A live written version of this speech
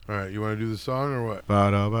All right, you want to do the song or what?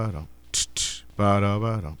 Ba-da-ba-dum.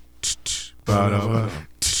 Ba-da-ba-dum. Ba-da-ba-dum.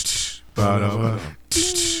 Ba-da-ba-dum.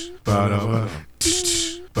 Ba-da-ba-dum.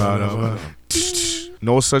 Ba-da-ba-dum.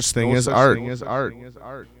 No such thing as art.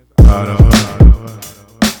 Ba-da-ba-dum.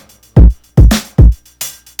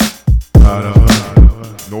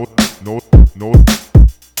 No.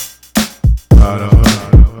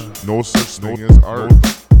 Ba-da-ba-dum. No such thing as art.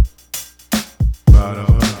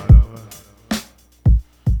 Ba-da-ba-dum.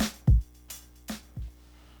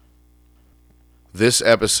 This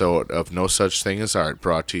episode of No Such Thing as Art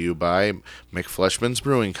brought to you by McFleshman's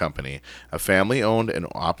Brewing Company, a family-owned and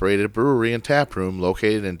operated brewery and tap room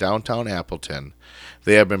located in downtown Appleton.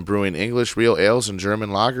 They have been brewing English real ales and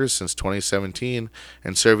German lagers since 2017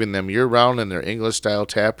 and serving them year-round in their English-style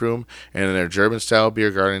tap room and in their German-style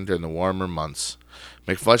beer garden during the warmer months.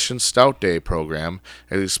 McFleshman's Stout Day program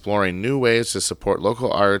is exploring new ways to support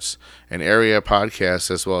local arts and area podcasts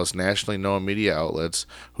as well as nationally known media outlets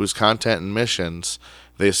whose content and missions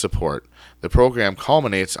they support. The program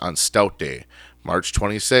culminates on Stout Day, March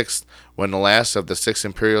 26th, when the last of the 6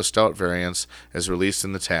 Imperial Stout variants is released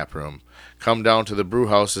in the tap room. Come down to the brew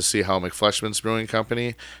house to see how McFleshman's Brewing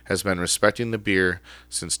Company has been respecting the beer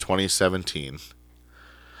since 2017.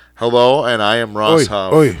 Hello, and I am Ross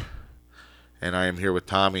Huff. Oi. And I am here with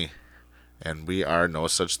Tommy, and we are No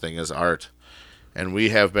Such Thing as Art. And we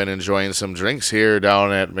have been enjoying some drinks here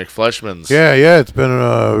down at McFleshman's. Yeah, it's been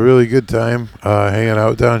a really good time hanging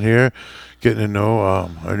out down here, getting to know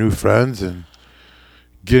our new friends, and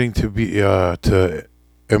getting to be to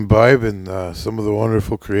imbibe in some of the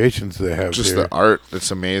wonderful creations they have Just here. the art,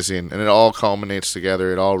 it's amazing. And it all culminates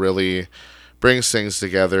together. It all really brings things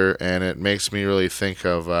together, and it makes me really think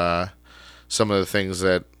of some of the things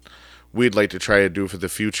that we'd like to try to do for the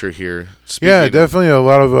future here. Yeah, definitely a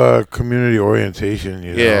lot of community orientation,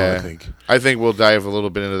 Yeah. I I think we'll dive a little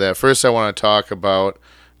bit into that. First, I want to talk about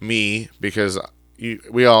me, because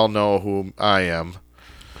we all know who I am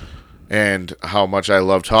and how much I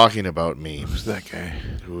love talking about me. Who's that guy?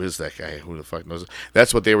 Who is that guy? Who the fuck knows?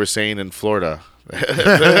 That's what they were saying in Florida.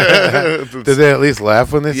 Did they at least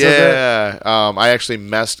laugh when they said that? Yeah. I actually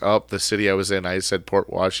messed up the city I was in. I said Port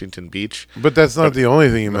Washington Beach. But that's not the only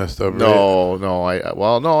thing you messed up, right?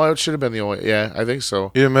 No. It should have been the only. Yeah, I think so.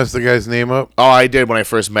 You didn't mess the guy's name up? Oh, I did when I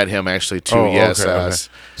first met him, actually, too. Oh, yes. okay.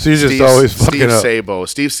 So you're just always fucking up.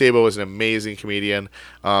 Steve Sabo is an amazing comedian.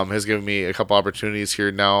 Has given me a couple opportunities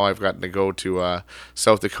here now. I've gotten to go to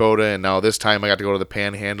South Dakota, and now this time I got to go to the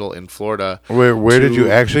Panhandle in Florida. Where did you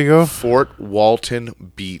actually go? Fort Walton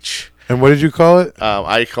Beach. And what did you call it?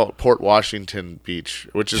 I call it Port Washington Beach,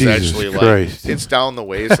 which is Jesus actually Christ. it's down the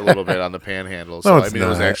ways a little bit on the Panhandle. So No, it's it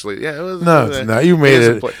was not. actually it was. No, it's not. You made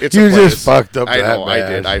it. It's You a just place. fucked up I that know, I bad.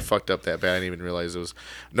 did. I fucked up that bad. I didn't even realize it was.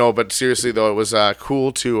 No, but seriously though, it was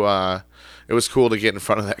cool to. It was cool to get in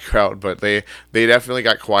front of that crowd, but they definitely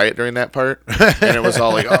got quiet during that part, and it was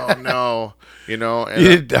all like, oh no, you know.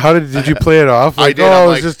 And, Did you play it off? Like, I did. I I'm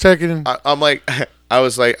was like, just checking. I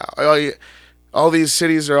was like, oh, all these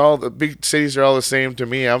cities are all the big cities are all the same to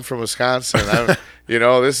me. I'm from Wisconsin.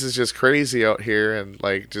 This is just crazy out here, and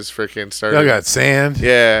like just freaking started. Y'all got sand.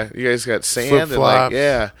 Yeah, you guys got sand, and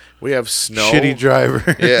like we have snow. Shitty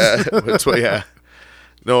drivers. Yeah, that's what. Yeah.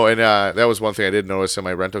 No, and that was one thing I did notice in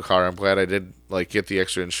my rental car. I'm glad I did get the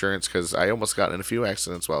extra insurance, because I almost got in a few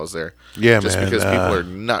accidents while I was there. Yeah, just man. because people are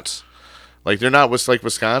nuts. Like they're not like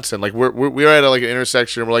Wisconsin. Like we're at an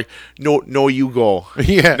intersection, and we're like, no, you go.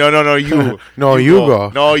 Yeah. No, you. No, you go.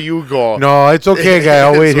 No, you go. No, it's okay, guy.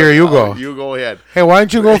 I'll wait here. You go. You go ahead. Hey, why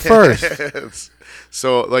don't you go first?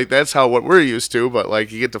 So that's how what we're used to, but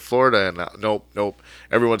like you get to Florida and nope,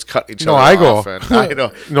 everyone's cutting each other I go. off. And I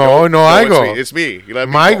know. No, I go. It's me. You let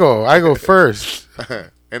me I go first.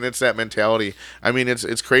 And it's that mentality. I mean,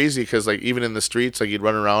 it's crazy, because like even in the streets, like you'd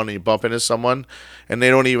run around and you bump into someone, and they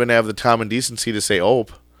don't even have the common decency to say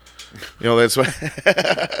 "ope." That's why.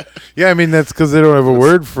 Yeah, I mean that's because they don't have a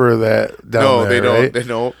word for that down No, there. they don't. Right? They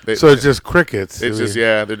don't. So it's just crickets. It's just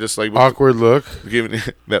they're just like awkward look. Giving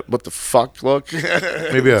that what the fuck look.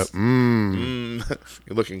 Maybe a You're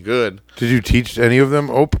looking good. Did you teach any of them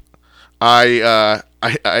ope? I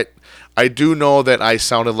do know that I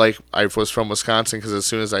sounded like I was from Wisconsin, because as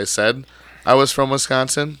soon as I said I was from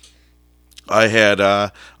Wisconsin, I had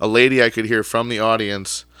a lady I could hear from the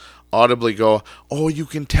audience audibly go, "Oh, you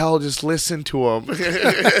can tell. Just listen to him."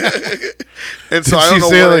 And so Did I don't she know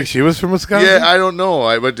say what like she was from Wisconsin? Yeah, I don't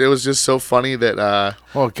know. But it was just so funny that.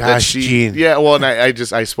 Oh that gosh, Gene. Yeah, well, and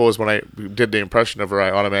I suppose when I did the impression of her,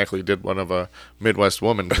 I automatically did one of a Midwest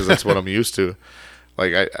woman, because that's what I'm used to.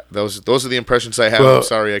 Like those are the impressions I have. Well, I'm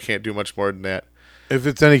sorry, I can't do much more than that. If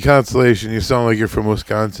it's any consolation, you sound like you're from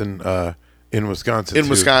Wisconsin. In Wisconsin. In too.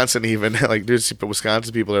 Wisconsin, even like there's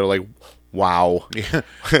Wisconsin people that are like, "Wow, Yeah.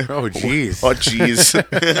 Oh, jeez. oh, jeez."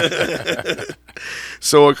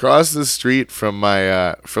 So across the street from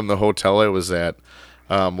my from the hotel I was at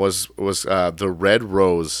was the Red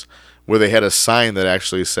Rose, where they had a sign that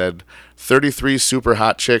actually said 33 super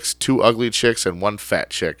hot chicks, 2 ugly chicks, and 1 fat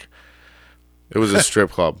chick. It was a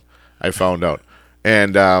strip club, I found out.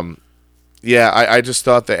 And yeah, I just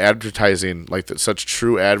thought the advertising, like such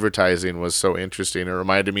true advertising, was so interesting. It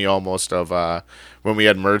reminded me almost of when we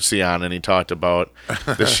had Mertzy on and he talked about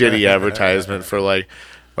the shitty advertisement for like,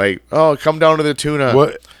 oh, come down to the tuna.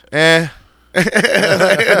 What?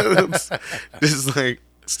 Just like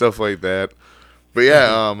stuff like that. But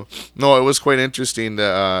yeah, no, it was quite interesting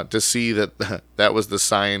to see that that was the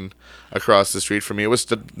sign across the street from me. It was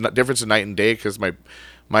the difference of night and day because my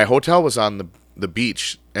hotel was on the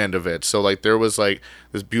beach end of it, so like there was like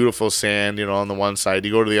this beautiful sand, on the one side.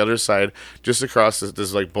 You go to the other side, just across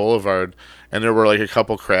this like boulevard, and there were like a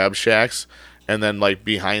couple crab shacks. And then, like,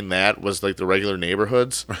 behind that was, like, the regular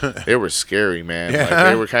neighborhoods. They were scary, man. Yeah. Like,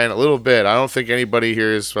 they were kind of a little bit. I don't think anybody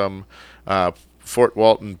here is from Fort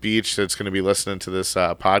Walton Beach that's going to be listening to this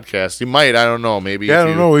podcast. You might. I don't know. Maybe. Yeah, if I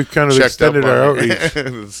don't you know. We've kind of checked extended up our on outreach.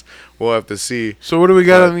 it. We'll have to see. So what do we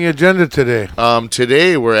got on the agenda today?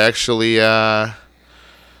 Today, we're actually,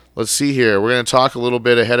 let's see here. We're going to talk a little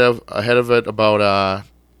bit ahead of it about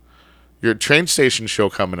your train station show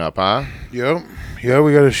coming up, huh? Yep. Yeah,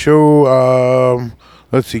 we got a show,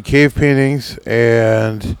 let's see, Cave Paintings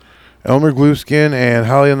and Elmer Glueskin and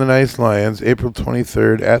Holly and the Nice Lions, April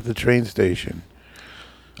 23rd at the train station.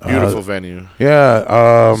 Beautiful venue.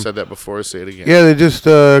 Yeah. Said that before. Say it again. Yeah, they just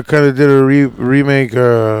kind of did a remake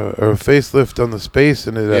or a facelift on the space,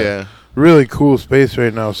 and it's a really cool space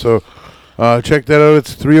right now. So check that out.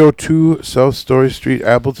 It's 302 South Story Street,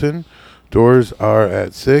 Appleton. Doors are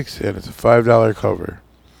at 6, and it's a $5 cover.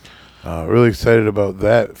 Really excited about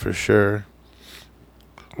that for sure.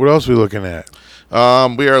 What else are we looking at?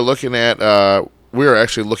 We are looking at. We are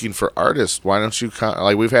actually looking for artists. Why don't you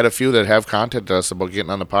we've had a few that have contacted us about getting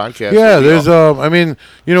on the podcast. Yeah, there's I mean,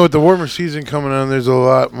 with the warmer season coming on, there's a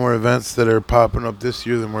lot more events that are popping up this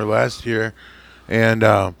year than were last year,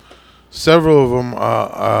 and several of them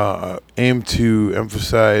aim to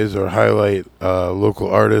emphasize or highlight local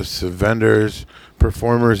artists, vendors,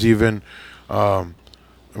 performers, even.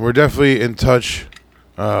 We're definitely in touch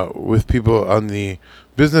with people on the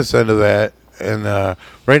business end of that. And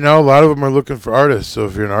right now, a lot of them are looking for artists. So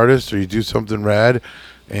if you're an artist or you do something rad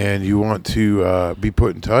and you want to be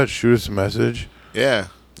put in touch, shoot us a message. Yeah.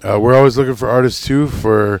 We're always looking for artists, too,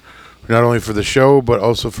 for not only for the show, but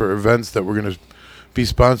also for events that we're going to be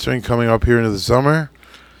sponsoring coming up here into the summer.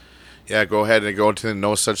 Yeah, go ahead and go to the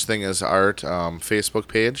No Such Thing as Art Facebook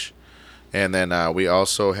page. And then we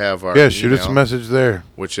also have our shoot us a message there.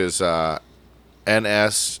 Which is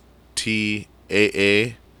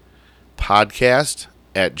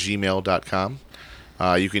nstaapodcast@gmail.com.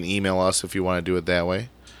 You can email us if you want to do it that way.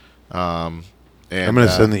 And, I'm going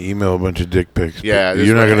to send the email a bunch of dick pics. Yeah.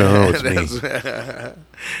 You're not going to know it's me.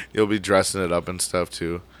 You'll be dressing it up and stuff,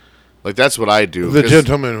 too. Like, that's what I do. The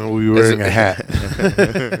gentleman will be wearing a hat.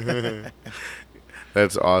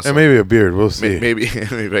 That's awesome. And maybe a beard. We'll see. Maybe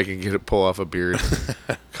I can pull off a beard,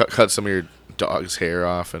 cut some of your dog's hair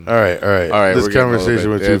off. And all right. This conversation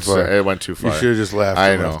went too far. It went too far. You should have just laughed.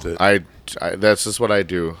 I and know. Left it. I that's just what I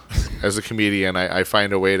do. As a comedian, I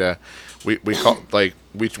find a way to. We call it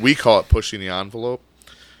pushing the envelope.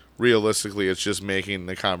 Realistically, it's just making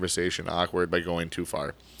the conversation awkward by going too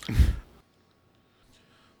far.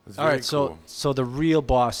 All right, cool. so the real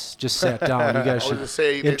boss just sat down. You guys should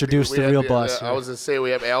introduce we the have real boss. I was going to say we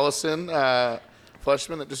have Allison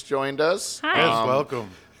Fleshman that just joined us. Hi. Yes, welcome.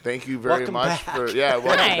 Thank you very Welcome much back. welcome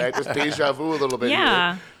Hi. back. Just deja vu a little bit.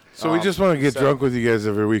 Yeah, Here. So we just want to get drunk with you guys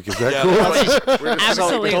every week. Is that cool? We're just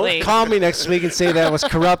absolutely. Don't call me next week and say that was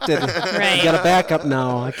corrupted. Right. You got a backup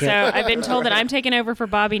now. I So can't. I've been told that I'm taking over for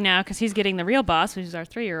Bobby now because he's getting the real boss, which is our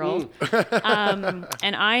 3-year-old.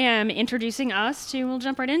 And I am introducing us to, we'll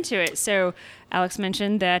jump right into it. So Alex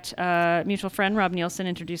mentioned that mutual friend Rob Nielsen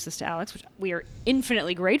introduced us to Alex, which we are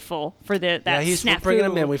infinitely grateful for that He's snafu. bringing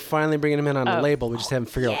him in. We're finally bringing him in on the label. We just haven't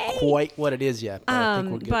figured out quite what it is yet. But I think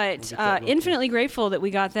we'll get that real infinitely grateful that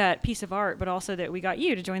we got that piece of art, but also that we got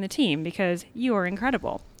you to join the team because you are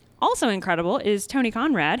incredible. Also incredible is Tony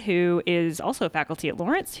Conrad, who is also a faculty at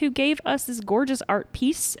Lawrence, who gave us this gorgeous art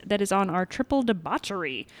piece that is on our triple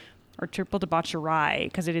debauchery, or triple debauchery,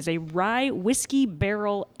 because it is a rye whiskey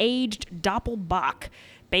barrel aged Doppelbock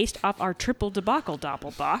based off our triple debacle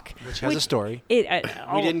Doppelbock, which has a story. They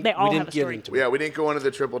all have a story. Yeah, we didn't go into the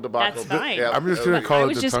triple debacle. That's fine. Yeah. I'm just going to call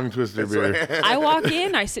it the tongue twister beer. I walk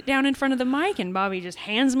in, I sit down in front of the mic, and Bobby just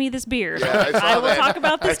hands me this beer. Yeah, I will talk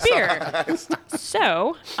about this beer.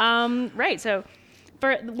 So, right. So,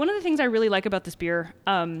 for one of the things I really like about this beer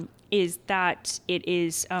is that it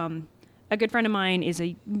is a good friend of mine is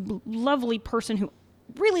a lovely person who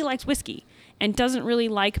really likes whiskey and doesn't really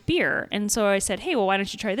like beer. And so I said, hey, well, why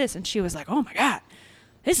don't you try this? And she was like, oh my God,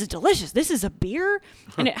 this is delicious. This is a beer.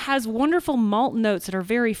 And it has wonderful malt notes that are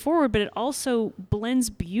very forward, but it also blends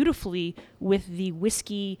beautifully with the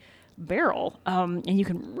whiskey barrel. And you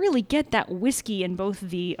can really get that whiskey in both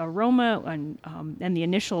the aroma and the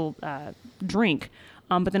initial drink.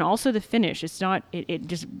 But then also the finish, it's not, it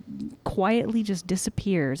just quietly just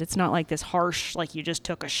disappears. It's not like this harsh, like you just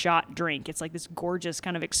took a shot drink. It's like this gorgeous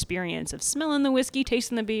kind of experience of smelling the whiskey,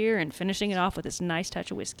 tasting the beer, and finishing it off with this nice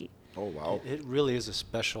touch of whiskey. Oh, wow. It really is a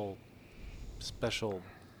special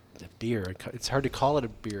beer. It's hard to call it a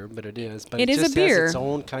beer, but it is. But it just is a beer. has its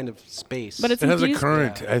own kind of space. But it's it has a infused-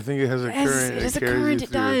 current. Yeah. I think it has a current. It has a carries you current. It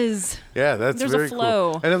through. does. Yeah, that's There's very a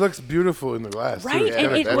flow. cool. And it looks beautiful in the glass. Right, too. Yeah,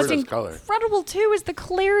 and it's what's gorgeous color. incredible too is the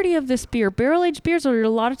clarity of this beer. Barrel-aged beers are a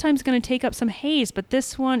lot of times going to take up some haze, but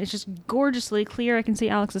this one is just gorgeously clear. I can see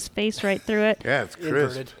Alex's face right through it. Yeah, it's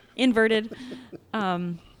crisp. Inverted.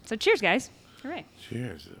 Inverted. So cheers, guys. Hooray.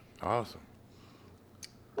 Cheers. Awesome.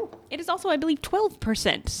 It is also, I believe,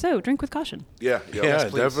 12%. So drink with caution. Yeah, Yeah,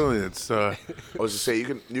 please. definitely. It's I was just say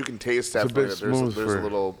you can taste that. It's a bit There's smooth there's a for-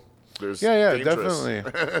 little. There's yeah, dangerous.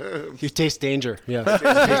 definitely. You taste danger. Yeah.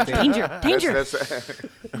 Danger. That's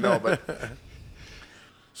no, but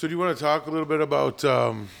So do you want to talk a little bit about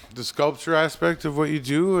the sculpture aspect of what you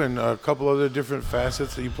do and a couple other different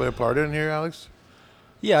facets that you play a part in here, Alex?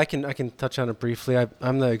 Yeah, I can touch on it briefly.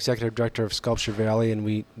 I'm the executive director of Sculpture Valley, and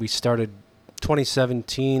we started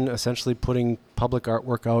 2017 essentially putting public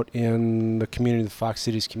artwork out in the community, the Fox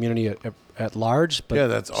Cities community at large. But Yeah,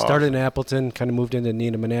 that's started awesome. in Appleton, kind of moved into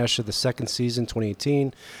Neenah Menasha the second season,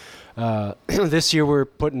 2018. This year we're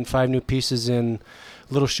putting 5 new pieces in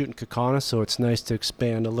Little Chute and Kaukauna, so it's nice to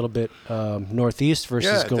expand a little bit northeast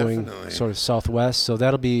versus Yeah, going definitely. sort of southwest. So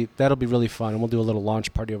that'll be really fun, and we'll do a little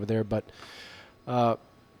launch party over there. But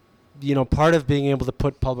part of being able to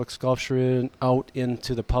put public sculpture out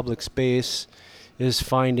into the public space is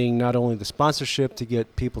finding not only the sponsorship to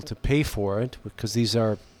get people to pay for it, because these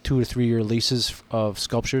are 2 to 3 year leases of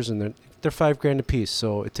sculptures, and they're $5,000 a piece.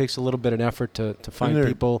 So it takes a little bit of effort to find they're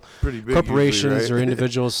people, Pretty big corporations usually, or right?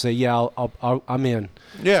 individuals say, yeah, I'm in.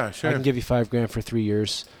 Yeah, I sure. can give you $5,000 for 3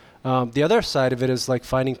 years. The other side of it is like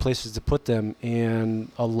finding places to put them,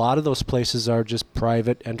 and a lot of those places are just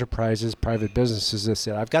private enterprises, private businesses that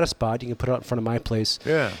say, I've got a spot, you can put it out in front of my place.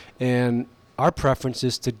 Yeah. And our preference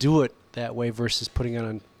is to do it that way versus putting it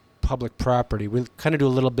on public property. We kind of do a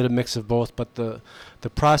little bit of mix of both, but the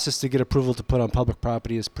process to get approval to put on public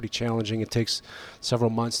property is pretty challenging. It takes several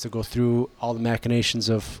months to go through all the machinations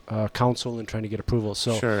of council and trying to get approval.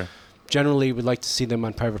 So Sure. generally we'd like to see them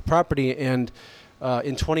on private property. And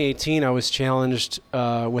in 2018, I was challenged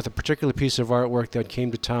with a particular piece of artwork that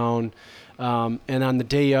came to town. And on the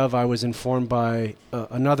day of, I was informed by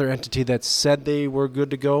another entity that said they were good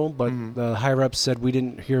to go, but the higher-ups said, we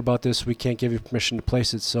didn't hear about this, we can't give you permission to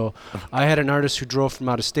place it. So I had an artist who drove from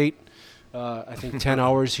out of state. I think 10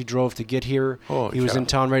 hours he drove to get here. Holy He was cow. in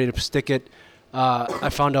town ready to stick it. I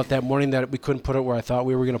found out that morning that we couldn't put it where I thought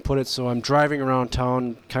we were going to put it, so I'm driving around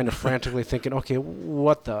town kind of frantically thinking, okay,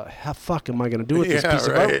 what the fuck am I going to do with this piece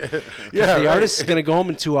of art? Yeah, The right. artist is going to go home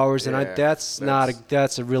in 2 hours, and Yeah,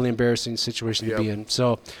 that's a really embarrassing situation to be in.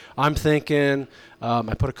 So I'm thinking,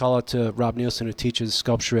 I put a call out to Rob Nielsen, who teaches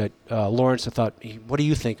sculpture at Lawrence. I thought, hey, what do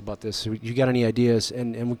you think about this? You got any ideas?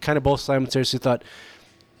 And we kind of both simultaneously thought,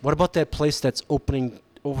 what about that place that's opening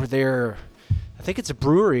over there? I think it's a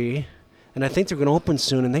brewery, and I think they're going to open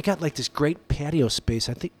soon, and they got like this great patio space.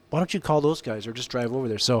 I think, why don't you call those guys or just drive over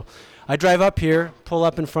there? So I drive up here, pull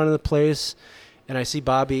up in front of the place, and I see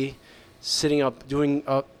Bobby sitting up doing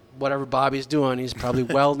whatever Bobby's doing. He's probably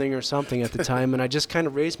welding or something at the time, and I just kind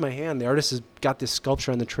of raised my hand. The artist has got this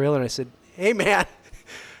sculpture on the trailer, and I said, hey, man,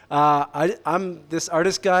 I'm this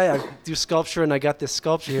artist guy. I do sculpture, and I got this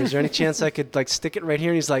sculpture here. Is there any chance I could like stick it right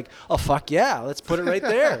here? And he's like, oh, fuck yeah, let's put it right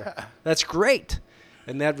there. That's great.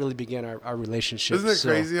 And that really began our relationship. Isn't it So-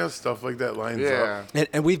 crazy how stuff like that lines yeah. up?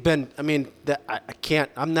 And we've been, I mean, I can't,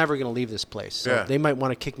 I'm never going to leave this place. So Yeah. they might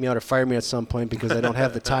want to kick me out or fire me at some point because I don't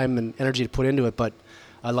have the time and energy to put into it. But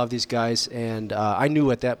I love these guys. And I knew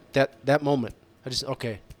at that moment,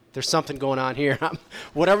 okay, there's something going on here.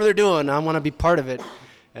 Whatever they're doing, I want to be part of it.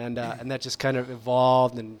 and that just kind of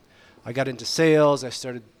evolved. And I got into sales. I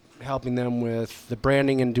started helping them with the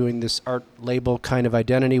branding and doing this art label kind of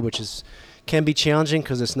identity, which can be challenging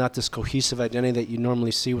because it's not this cohesive identity that you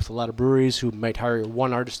normally see with a lot of breweries who might hire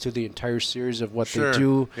one artist to the entire series of what Sure. they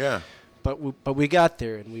do. Yeah. But we got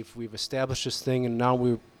there, and we've established this thing, and now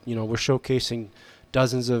we're showcasing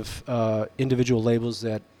dozens of individual labels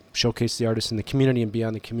that showcase the artists in the community and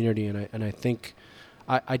beyond the community, and I think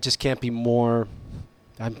I just can't be more.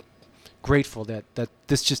 I'm grateful that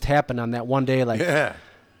this just happened on that one day. Like, Yeah.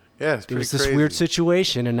 Yeah, it's it was pretty this crazy. weird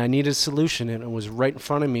situation, and I needed a solution, and it was right in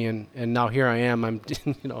front of me, and now here I am. I'm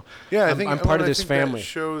Yeah, I I'm, think I'm part of I this think that family.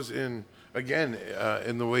 shows in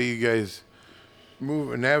the way you guys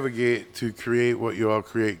move and navigate to create what you all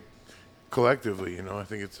create collectively. I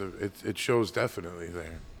think it shows definitely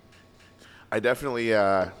there. I definitely.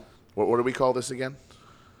 What do we call this again?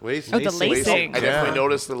 Lacing. Oh, the lacing. I definitely Yeah.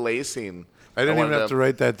 noticed the lacing. I didn't even wanted have to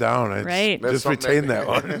write that down. I Right. just That's retain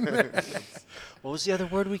something- that one. What was the other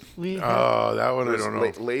word we had? Oh, that one I don't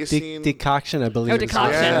know. Lacing. Decoction, I believe. Oh, it is.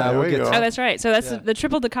 decoction. Yeah, there we'll we get go. to Oh, that's right. So that's Yeah. the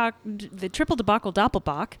triple debacle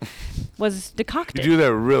doppelbock was You decocted. do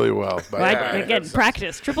that really well. But Right? Again,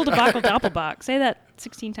 practice. Triple debacle doppelbock. Say that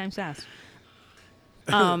 16 times fast.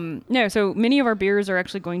 No, so many of our beers are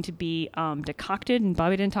actually going to be decocted, and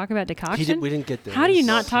Bobby didn't talk about decoction. We didn't get there. How do you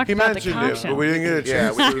not talk He about mentioned it, decoction? but we didn't get a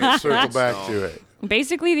chance Yeah, to circle back No. to it.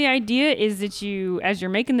 Basically, the idea is that as you're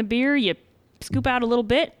making the beer, you scoop out a little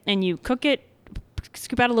bit and you cook it.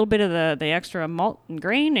 Scoop out a little bit of the extra malt and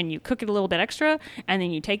grain, and you cook it a little bit extra, and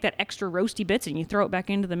then you take that extra roasty bits and you throw it back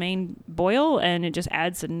into the main boil, and it just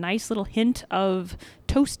adds a nice little hint of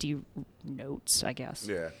toasty notes, I guess.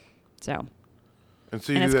 Yeah. So, And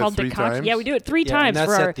so you and do it's that called 3 decoction. times? Yeah, we do it 3 Yeah, times and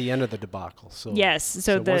that's for our. at the end of the debacle. So Yes,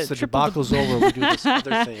 so the once the triple debacle's over, we do this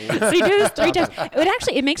other thing, So you do this 3 times.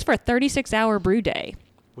 It makes for a 36-hour brew day.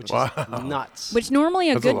 which Wow. is nuts. Which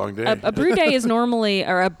normally That's a long day. a brew day is normally,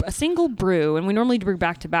 or a single brew, and we normally brew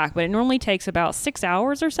back to back, but it normally takes about 6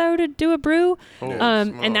 hours or so to do a brew. Holy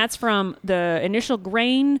And smokes. that's from the initial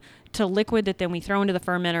grain to liquid that then we throw into the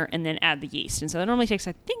fermenter and then add the yeast. And so it normally takes,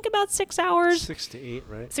 I think, about 6 hours. 6 to 8,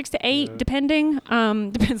 right? 6 to 8, depending.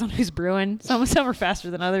 Depends on who's brewing. Some are faster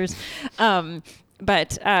than others.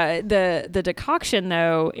 But the decoction,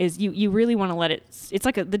 though, is you really want to let it. It's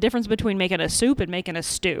like the difference between making a soup and making a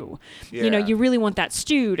stew. Yeah. You really want that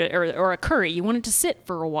stew or a curry. You want it to sit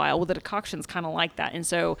for a while. Well, the decoction's kind of like that, and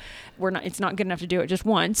so it's not good enough to do it just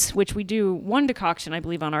once. Which we do one decoction, I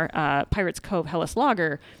believe, on our Pirates Cove Hellas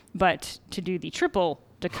Lager, but to do the triple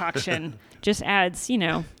decoction just adds,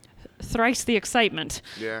 thrice the excitement.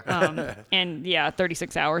 Yeah. And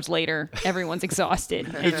 36 hours later, everyone's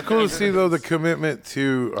exhausted. It's cool to see, though, the commitment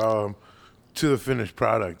to the finished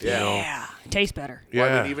product. Yeah. You know? Yeah, tastes better. Well, I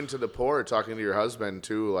Yeah. mean, even to the pour, talking to your husband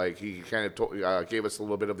too, like he kind of gave us a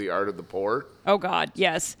little bit of the art of the pour. Oh God,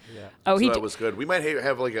 yes. Yeah. Oh, So he. that was good. We might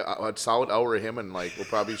have like a solid hour of him, and like we'll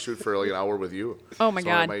probably shoot for like an hour with you. Oh my So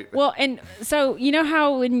I God. might- Well, and so you know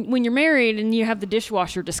how when you're married and you have the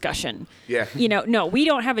dishwasher discussion. Yeah. No, we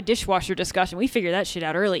don't have a dishwasher discussion. We figure that shit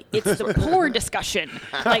out early. It's the pour discussion.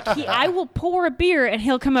 Like I will pour a beer and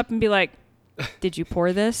he'll come up and be like, "Did you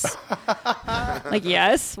pour this?" Like,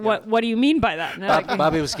 yes. What do you mean by that? And I'm like,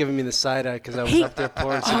 Bobby was giving me the side eye because I was He- up there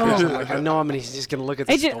pouring some beers. I'm like, I know him, and he's just gonna look at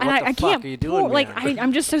I this. just, and and go, what I the can't fuck are you doing? pour, like man?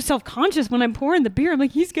 I'm just so self-conscious when I'm pouring the beer. I'm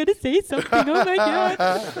like, he's gonna say something. Oh my God.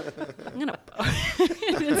 I'm gonna.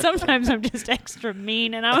 And sometimes I'm just extra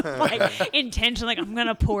mean, and I'm like intentionally like I'm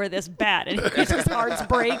gonna pour this bad, and his heart's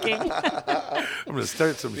breaking. I'm going to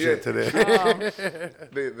start some shit today.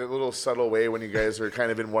 The little subtle way when you guys are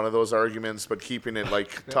kind of in one of those arguments, but keeping it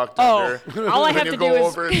like tucked Oh, under. all I Then have you to go do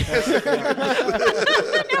is over.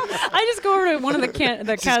 I just go over to one of the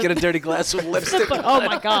just get a dirty glass of lipstick. Oh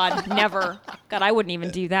my God, never. God, I wouldn't even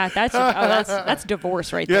do that. That's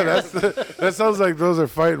divorce right Yeah, there. that sounds like those are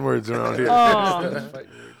fighting words around here. Oh.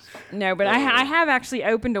 No, but I have actually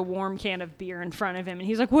opened a warm can of beer in front of him, and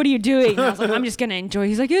he's like, "What are you doing?" And I was like, "I'm just gonna enjoy."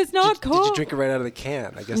 He's like, "It's not Did cold." you drink it right out of the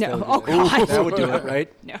can? I guess No. that Oh, would, God. that would do it, right?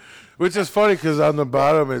 No. Which is funny because on the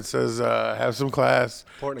bottom it says, have some class.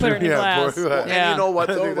 Pour it in Put a it in a Yeah, glass. pour it in. Yeah. And you know what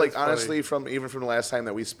I though? think Like that's funny. honestly, from the last time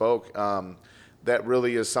that we spoke, that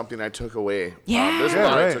really is something I took away. Yeah. There's a Yeah,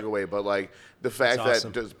 lot I right. took away, but like the fact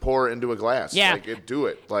awesome. that just pour into a glass. Yeah. Like do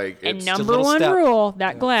it. Like And it's number little one step. rule: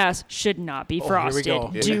 that glass should not be here we frosted.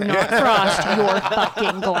 go. Do not frost your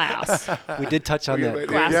fucking glass. We did touch on that.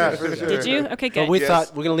 Glasses. Yeah, for sure. Did you? Okay, good. But we Yes.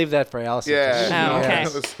 thought we're gonna leave that for Allison. Yeah. Oh, okay.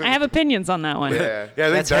 Yeah. I have opinions on that one. Yeah, Yeah, I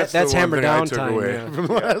think That's that's, that's the one hammer thing I down took time, away yeah. from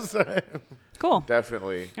last time. Cool.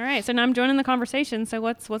 definitely. All right, so now I'm joining the conversation. So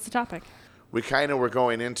what's the topic? we kind of were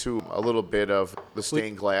going into a little bit of the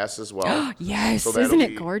stained glass as well. Yes, So that'll isn't it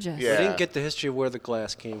be- gorgeous? yeah. We didn't get the history of where the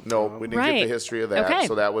glass came No, from. we didn't get Right. the history of that. Okay.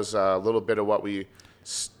 So that was a little bit of what we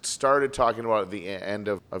started talking about at the end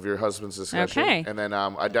of your husband's discussion. Okay. And then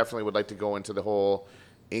I definitely would like to go into the whole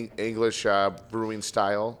English brewing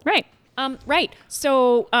style. Right. Right.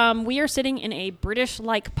 So we are sitting in a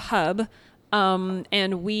British-like pub,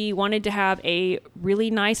 and we wanted to have a really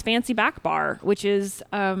nice, fancy back bar, which is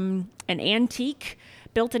an antique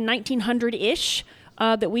built in 1900-ish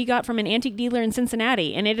that we got from an antique dealer in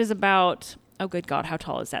Cincinnati, and it is about, oh good God, how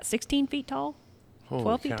tall is that? 16 feet tall? Holy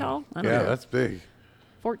 12 feet cow. tall? I don't Yeah, know. that's big.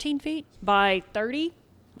 14 feet by 30?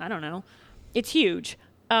 I don't know. It's huge.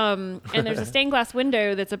 And there's a stained glass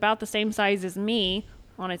window that's about the same size as me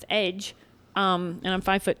on its edge. And I'm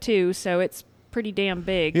 5'2", so it's pretty damn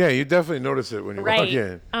big. Yeah, you definitely notice it when you walk Right.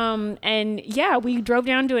 in. And yeah, we drove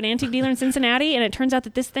down to an antique dealer in Cincinnati, and it turns out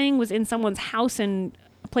that this thing was in someone's house in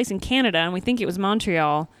a place in Canada, and we think it was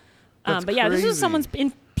Montreal. That's But yeah, this is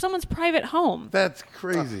crazy. someone's private home. That's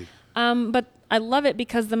crazy. But I love it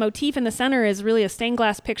because the motif in the center is really a stained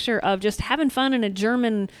glass picture of just having fun in a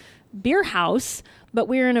German beer house, but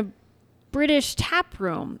we're in a British tap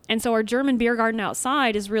room. And so our German beer garden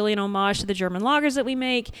outside is really an homage to the German lagers that we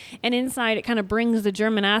make. And inside it kind of brings the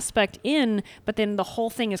German aspect in, but then the whole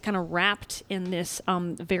thing is kind of wrapped in this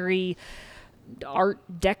very Art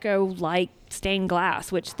Deco-like stained glass,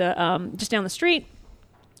 which the just down the street,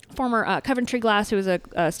 former Coventry Glass, who was a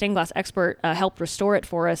stained glass expert, helped restore it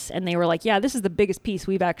for us, and they were like, "Yeah, this is the biggest piece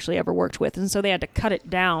we've actually ever worked with," and so they had to cut it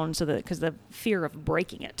down so that because the fear of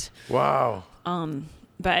breaking it. Wow.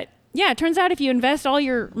 But yeah, it turns out if you invest all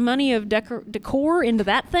your money of decor into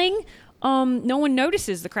that thing, no one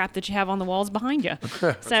notices the crap that you have on the walls behind you.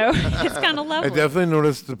 So it's kind of I lovely. definitely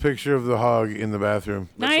noticed the picture of the hog in the bathroom.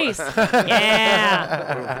 Nice.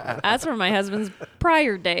 Yeah. That's from my husband's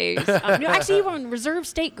prior days. No, actually, he won Reserve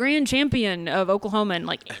State Grand Champion of Oklahoma in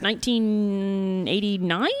like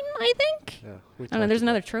 1989, I think. Yeah, I we don't know. talked There's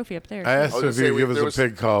another about trophy up there. I asked I him was if gonna he say, could give there us a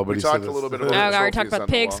pig call, but we he talked said a little bit it's- about Oh, the I already talked trophies about on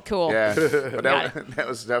the pigs. wall. Cool. Yeah, but Got that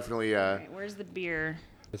was definitely Where's the beer?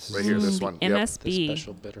 This right here. This one. Yep. the MSB.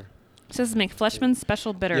 special bitter. So this is McFleshman's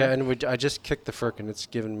Special Bitter. Yeah, and I just kicked the Firkin. It's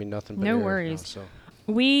given me nothing but No air now, worries. so.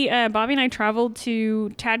 We, Bobby and I traveled to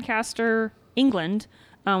Tadcaster, England,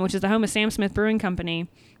 which is the home of Sam Smith Brewing Company,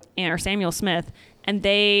 or Samuel Smith, and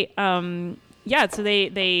they, so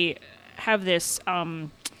they have this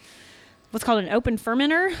what's called an open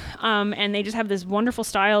fermenter, and they just have this wonderful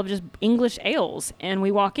style of just English ales. And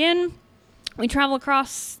we walk in, we travel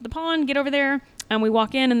across the pond, get over there. And we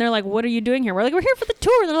walk in, and they're like, "What are you doing here?" We're like, "We're here for the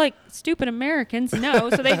tour." And they're like, "Stupid Americans, no."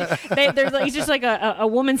 So there's like, it's just like a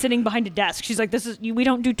woman sitting behind a desk. She's like, we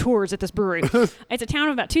don't do tours at this brewery." It's a town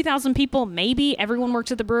of about 2,000 people, maybe. Everyone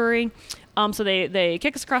works at the brewery. So they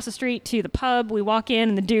kick us across the street to the pub. We walk in,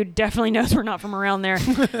 and the dude definitely knows we're not from around there.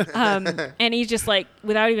 And he's just like,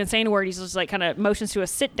 without even saying a word, he's just like kind of motions to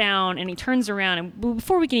us, sit down, and he turns around, and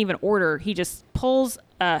before we can even order, he just pulls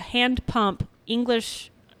a hand pump English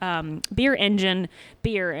beer engine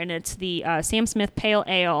beer, and it's the Sam Smith Pale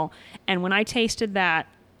Ale. And when I tasted that,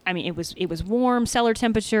 I mean, it was warm, cellar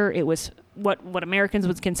temperature. It was what Americans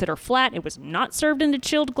would consider flat. It was not served in a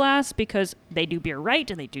chilled glass because they do beer right,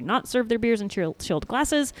 and they do not serve their beers in chilled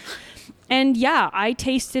glasses. And yeah, I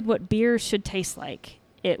tasted what beer should taste like.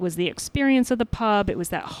 It was the experience of the pub. It was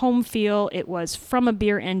that home feel. It was from a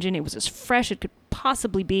beer engine. It was as fresh as it could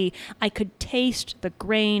possibly be. I could taste the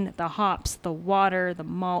grain, the hops, the water, the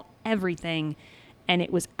malt, everything. And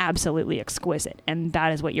it was absolutely exquisite. And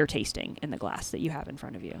that is what you're tasting in the glass that you have in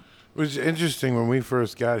front of you. It was interesting when we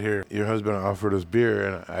first got here. Your husband offered us beer,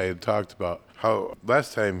 and I had talked about how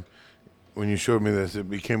last time when you showed me this, it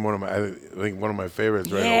became one of my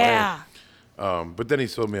favorites right away. But then he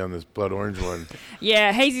sold me on this blood orange one.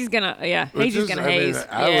 Yeah, Hazy's gonna haze.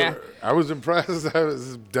 I was impressed.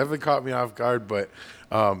 This definitely caught me off guard. But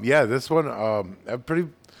this one,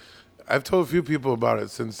 I've told a few people about it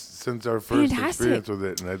since our first Fantastic. experience with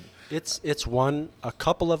it, and It's won a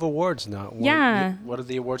couple of awards now. Yeah. What are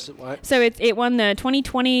the awards that won? So it won the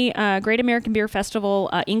 2020 Great American Beer Festival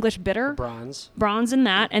English Bitter. Bronze in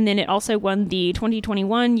that. And then it also won the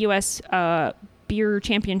 2021 U.S. Beer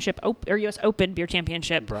Championship, or U.S. Open Beer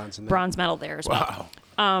Championship. Bronze medal there as well.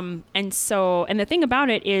 wow. And the thing about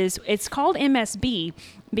it is it's called MSB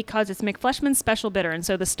because it's McFleshman's Special Bitter. And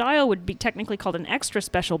so the style would be technically called an extra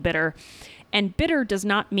special bitter. And bitter does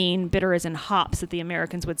not mean bitter as in hops that the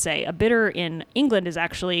Americans would say. A bitter in England is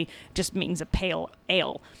actually just means a pale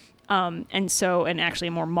ale. And actually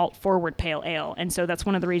a more malt forward pale ale. And so that's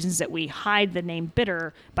one of the reasons that we hide the name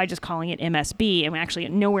bitter by just calling it MSB. And we actually,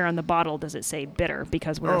 nowhere on the bottle does it say bitter,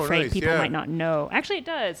 because we're afraid nice, people yeah. might not know. Actually, it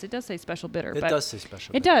does. It does say special bitter. It does say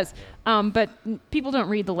special. It does. But people don't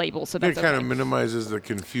read the label, so that's It kind of okay. minimizes the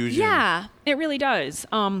confusion. Yeah, it really does.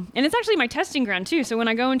 And it's actually my testing ground too. So when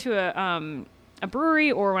I go into a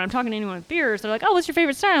brewery, or when I'm talking to anyone with beers, they're like, "Oh, what's your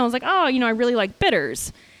favorite style?" I was like, "Oh, I really like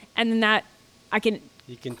bitters," and then that I can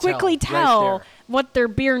You can quickly tell right tell there. what their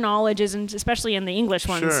beer knowledge is, and especially in the English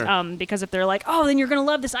ones. Sure. Because if they're like, "Oh, then you're gonna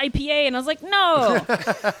love this IPA," and I was like, "No,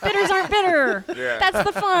 bitters aren't bitter. Yeah. That's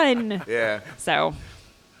the fun." Yeah. So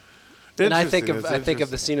And I think Interesting, of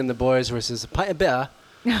that's the scene in The Boys where it says pint of beer,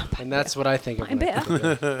 and that's what I think of. Pint when I of think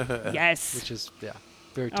of beer, yes. which is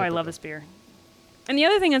very. Oh, I love this beer. And the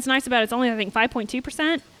other thing that's nice about it, it's only, I think,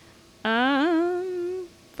 5.2%.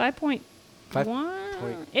 5.1.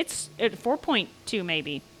 It's at 4.2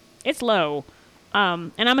 maybe. It's low.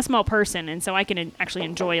 And I'm a small person, and so I can actually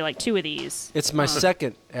enjoy like 2 of these. It's my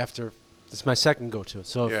second after. It's my second go-to.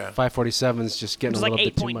 So Yeah. if 547 is just getting It's a like little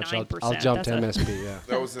bit too much, I'll 8.9%. jump to That's MSP. Yeah.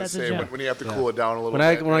 I was going That's to a say, joke. when you have to cool it down a little When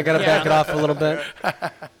I bit. gotta back it off a little bit,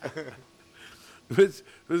 This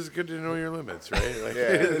is good to know your limits, right? Like,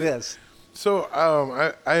 it is. So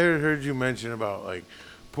I had heard you mention about like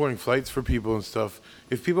pouring flights for people and stuff.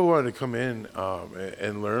 If people wanted to come in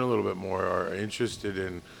and learn a little bit more, or are interested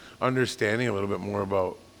in understanding a little bit more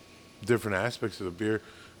about different aspects of the beer,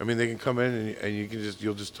 I mean, they can come in and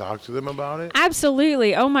you'll just talk to them about it.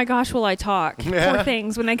 Absolutely. Oh my gosh, will I talk? Yeah. Poor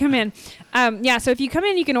things when they come in. So if you come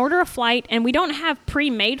in, you can order a flight, and we don't have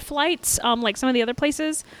pre-made flights like some of the other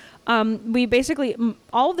places. We basically,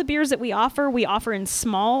 all of the beers that we offer in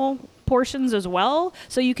small portions as well.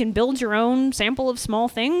 So you can build your own sample of small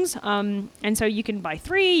things. And so you can buy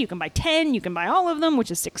 3, you can buy 10, you can buy all of them, which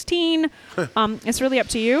is 16. It's really up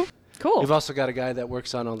to you. Cool. We've also got a guy that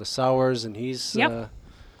works on all the sours, and he's, Yep.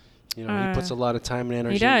 he puts a lot of time and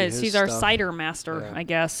energy. He does. Into his He's our stuff. cider master, Yeah. I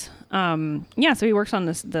guess. So he works on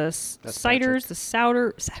the ciders, Patrick. the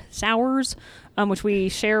sours, which we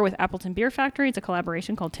share with Appleton Beer Factory. It's a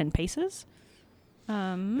collaboration called 10 Paces.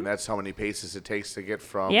 And that's how many paces it takes to get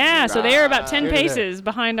from. Yeah, so they are about 10 Look at that. paces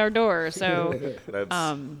behind our door. So,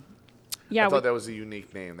 That's, yeah, I thought that was a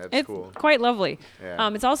unique name. That's it's cool. quite lovely. Yeah.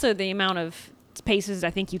 It's also the amount of paces I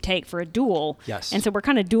think you take for a duel. Yes. And so we're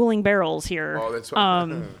kind of dueling barrels here. Oh, that's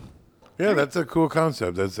Yeah, that's a cool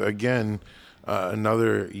concept. That's again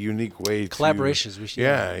another unique way Collaborations. to We should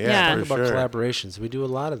Yeah, Yeah. talk for about sure. collaborations. We do a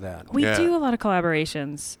lot of that. We Yeah. do a lot of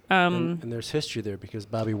collaborations. And there's history there because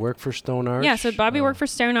Bobby worked for Stone Arch. Yeah, so Bobby worked for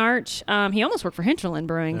Stone Arch. He almost worked for Hinterland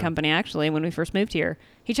Brewing Company, actually, when we first moved here.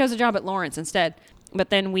 He chose a job at Lawrence instead. But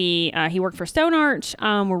then he worked for Stone Arch.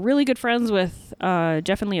 We're really good friends with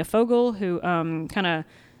Jeff and Leah Fogel, who kind of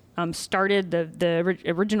started the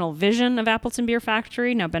original vision of Appleton Beer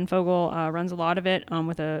Factory. Now Ben Fogel runs a lot of it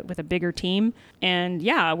with a bigger team. And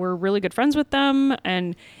yeah, we're really good friends with them.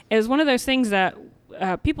 And it was one of those things that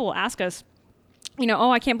people will ask us,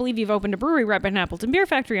 I can't believe you've opened a brewery right behind Appleton Beer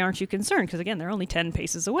Factory. Aren't you concerned? Because again, they're only 10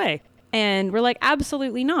 paces away. And we're like,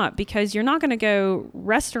 absolutely not, because you're not going to go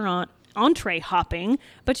restaurant entree hopping,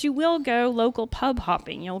 but you will go local pub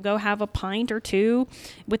hopping. You'll go have a pint or 2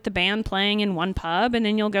 with the band playing in one pub, and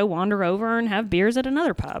then you'll go wander over and have beers at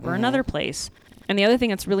another pub or another place. And the other thing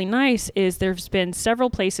that's really nice is there's been several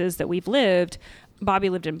places that we've lived. Bobby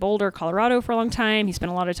lived in Boulder, Colorado for a long time. He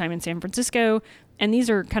spent a lot of time in San Francisco. And these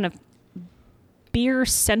are kind of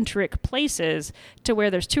beer-centric places to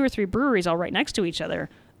where there's 2 or 3 breweries all right next to each other.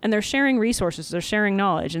 And they're sharing resources, they're sharing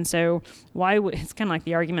knowledge. And so it's kind of like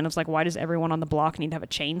the argument of like, why does everyone on the block need to have a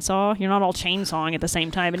chainsaw? You're not all chainsawing at the same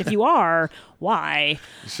time. And if you are, why?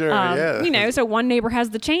 Sure, yeah. So one neighbor has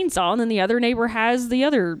the chainsaw and then the other neighbor has the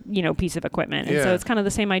other, piece of equipment. And so Yeah. it's kind of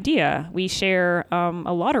the same idea. We share a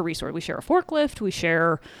lot of resources. We share a forklift, we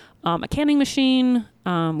share a canning machine,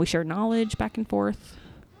 we share knowledge back and forth.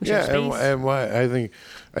 We share space. and why I think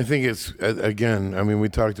it's again. I mean, we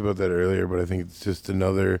talked about that earlier, but I think it's just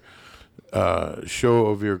another show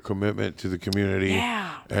of your commitment to the community, Yeah.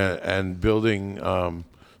 and building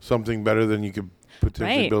something better than you could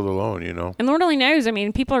potentially Right. build alone. And Lord only knows,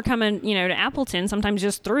 people are coming, to Appleton, sometimes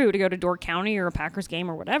just through to go to Door County or a Packers game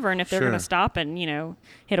or whatever. And if they're Sure. going to stop and,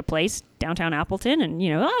 hit a place downtown Appleton and, we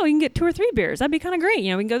can get 2 or 3 beers, that'd be kind of great. We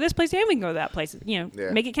can go this place and we can go to that place,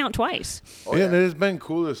 make it count twice. Oh, And it has been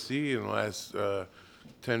cool to see in the last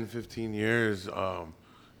 10, 15 years. All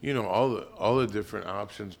the different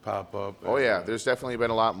options pop up. Oh yeah, there's definitely been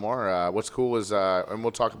a lot more. What's cool is, and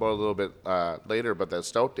we'll talk about it a little bit later, but that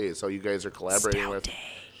Stout Day. So you guys are collaborating Stout with Day.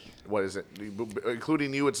 what is it?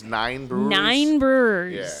 Including you, it's 9 breweries. 9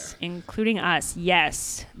 brewers, Yeah. including us.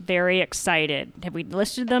 Yes, very excited. Have we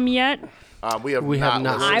listed them yet? We have We have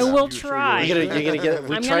not. I will try. You're gonna get.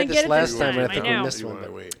 We I'm tried gonna this get it last this time, and I time, think I we know. missed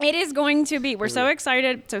one. It is going to be. We're so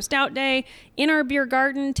excited. So Stout Day in our beer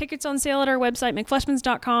garden. Tickets on sale at our website,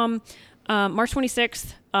 mcfleshmans.com. March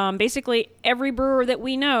 26th. Basically, every brewer that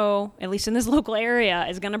we know, at least in this local area,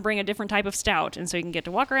 is going to bring a different type of stout. And so you can get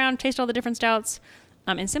to walk around, taste all the different stouts.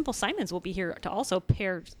 And Simple Simons will be here to also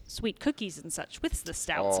pair sweet cookies and such with the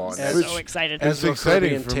stouts. Oh, I'm nice. so excited. That's As exciting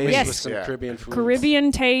Caribbean for taste me. Yes. with some Yeah. Caribbean food.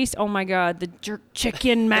 Caribbean taste. Oh my God, the jerk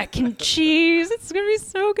chicken mac and cheese. It's gonna be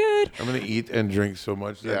so good. I'm gonna eat and drink so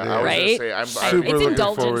much that Yeah, day. I was Right? gonna say, I'm Super It's looking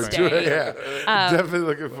Indulgence forward to it. Day. Yeah, definitely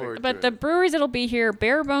looking forward to But it. the breweries that'll be here: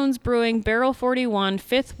 Bare Bones Brewing, Barrel 41,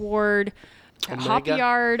 Fifth Ward, Hop Omega.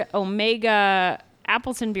 Yard, Omega,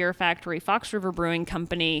 Appleton Beer Factory, Fox River Brewing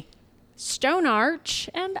Company, Stone Arch,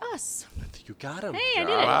 and us. You got him. Hey, I did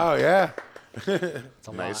it. Wow, yeah, It's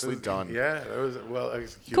a lot. nicely done. yeah, that was well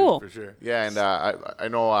executed Cool. for sure. Yeah, and I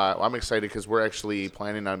know I'm excited because we're actually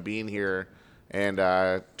planning on being here and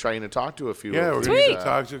trying to talk to a few. Yeah, of we're these, going to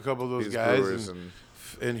talk to a couple of those these guys brewers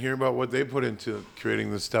and hear about what they put into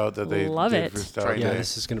creating the stout that they Love did it. for Stout Trying Yeah, Day.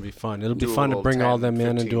 this is going to be fun. It'll be Do a fun to little bring all 10, them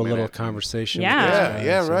in and do a little 15-minute. conversation. Yeah. with those Yeah, guys.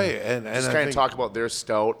 yeah, And right. And just I kind of think, talk about their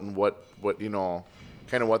stout and what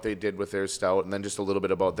kind of what they did with their stout, and then just a little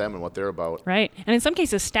bit about them and what they're about. Right, and in some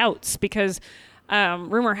cases stouts, because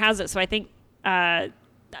rumor has it. So I think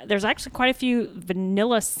there's actually quite a few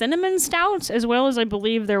vanilla cinnamon stouts, as well as I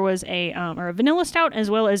believe there was a vanilla stout, as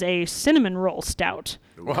well as a cinnamon roll stout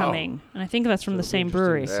coming. And I think that's from the same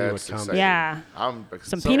brewery. see what That's comes. exciting. Yeah. I'm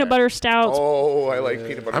Some excited. peanut butter stouts. Oh, I like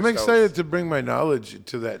peanut butter. I'm stouts. excited to bring my knowledge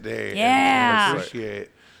to that day. Yeah. And appreciate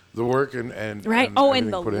the work and Right. and Oh,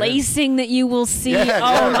 and the everything put in. lacing that you will see. Yeah,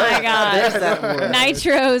 oh my God.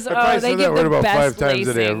 Nitros. I probably Oh, they said that give word the about best 5 times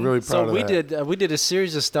a day. I'm lacing. really proud So of we that. did a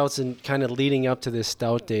series of stouts and kind of leading up to this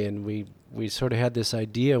stout day, and we sort of had this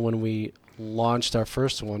idea when we launched our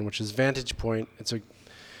first one, which is Vantage Point.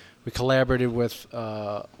 We collaborated with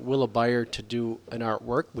Willa Bayer to do an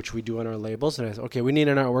artwork, which we do on our labels, and I said, okay, we need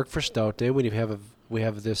an artwork for Stout Day. We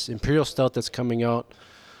have this Imperial Stout that's coming out.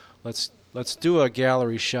 Let's do a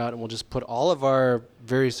gallery shot, and we'll just put all of our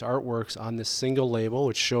various artworks on this single label,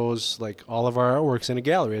 which shows like all of our artworks in a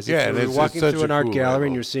gallery. As Yeah, if and you're it's walking such through a an art cool gallery label.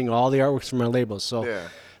 and you're seeing all the artworks from our labels. So Yeah.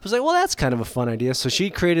 I was like, well, that's kind of a fun idea. So she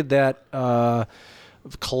created that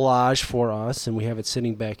collage for us, and we have it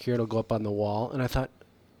sitting back here. It'll go up on the wall. And I thought,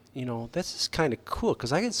 this is kind of cool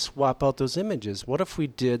because I can swap out those images. What if we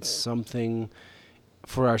did something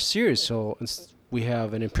for our series? So we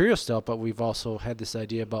have an Imperial Stout, but we've also had this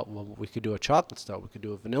idea about, well, we could do a chocolate stout, we could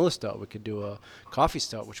do a vanilla stout, we could do a coffee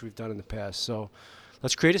stout, which we've done in the past. So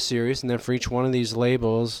let's create a series, and then for each one of these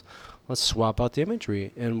labels, let's swap out the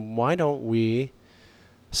imagery. And why don't we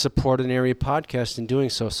support an area podcast in doing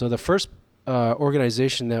so? So the first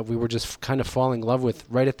organization that we were just kind of falling in love with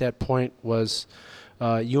right at that point was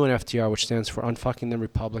UNFTR, which stands for Unfucking the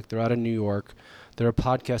Republic. They're out of New York. They're a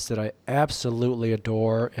podcast that I absolutely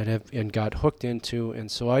adore and got hooked into.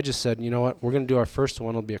 And so I just said, you know what, we're going to do our first one.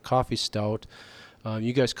 It'll be a coffee stout.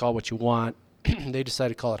 You guys call it what you want. They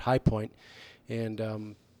decided to call it High Point.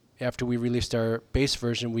 And after we released our base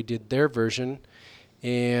version, we did their version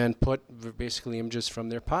and put basically images from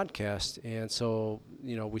their podcast. And so,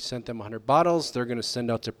 we sent them 100 bottles. They're going to send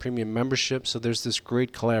out to premium membership. So there's this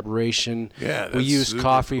great collaboration. Yeah, we that's use super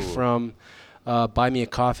coffee cool. from Buy Me a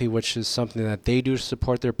Coffee, which is something that they do to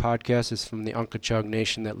support their podcast. It's from the Unkachug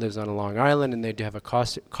Nation that lives on Long Island, and they do have a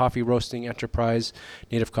coffee roasting enterprise,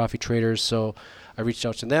 Native Coffee Traders. So I reached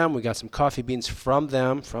out to them. We got some coffee beans from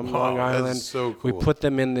them, from Long that's Island. so We cool. put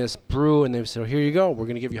them in this brew, and they said, here you go. We're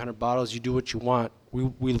going to give you 100 bottles. You do what you want.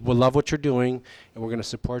 We love what you're doing, and we're going to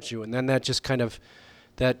support you. And then that just kind of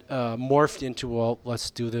morphed into, well, let's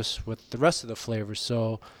do this with the rest of the flavors.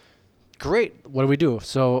 So great. What do we do?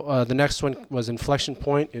 So the next one was Inflection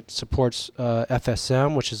Point. It supports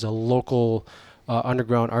FSM, which is a local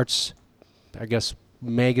underground arts, I guess,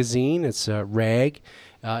 magazine. It's a rag.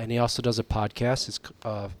 And he also does a podcast.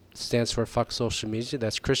 It stands for Fuck Social Media.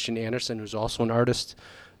 That's Christian Anderson, who's also an artist.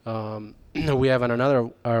 We have on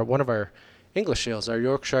one of our English ales, our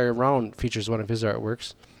Yorkshire Round features one of his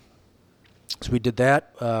artworks. So we did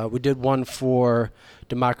that. We did one for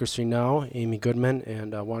Democracy Now!, Amy Goodman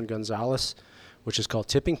and Juan Gonzalez, which is called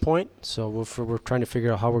Tipping Point. So we're trying to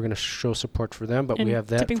figure out how we're going to show support for them, but And we have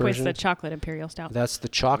that Tipping Point's version. the chocolate imperial stout. That's the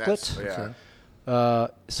chocolate. That's- yeah.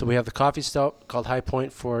 So we have the coffee stout called High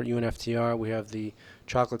Point for UNFTR. We have the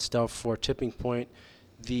chocolate stout for Tipping Point.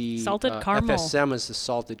 The Salted caramel. FSM is the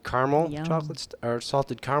salted caramel Yum. or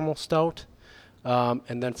salted caramel stout.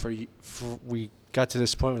 And then we got to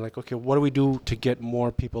this point, we're like, okay, what do we do to get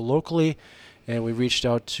more people locally? And we reached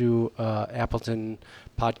out to Appleton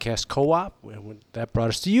Podcast Co-op, and that brought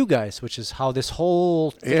us to you guys, which is how this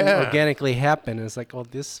whole thing organically happened. And it's like, oh,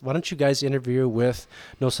 why don't you guys interview with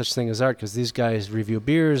No Such Thing as Art? Because these guys review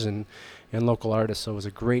beers and local artists, so it was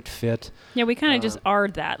a great fit. Yeah, we kind of just are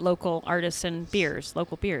that local artists and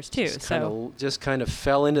local beers too. Just kind of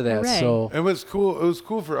fell into that. Hooray. So And what's cool, it was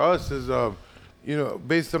cool for us is,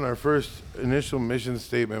 based on our first initial mission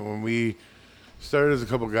statement when we started as a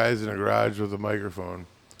couple guys in a garage with a microphone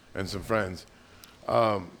and some friends,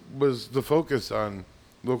 was the focus on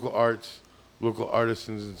local arts, local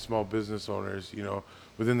artisans and small business owners,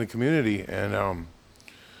 within the community. And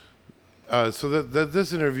so that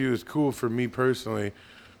this interview is cool for me personally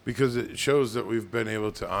because it shows that we've been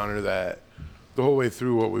able to honor that the whole way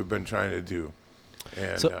through what we've been trying to do.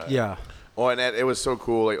 And yeah. Well, and it was so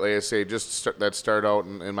cool. Like I say, just start out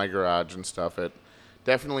in my garage and stuff. It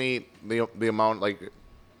definitely the amount, like,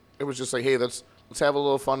 it was just like, hey, let's have a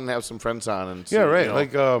little fun and have some friends on. And see, yeah, right.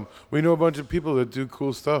 Like we know a bunch of people that do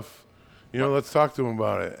cool stuff. Let's talk to them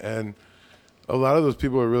about it. And a lot of those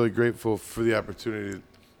people are really grateful for the opportunity to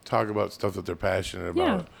talk about stuff that they're passionate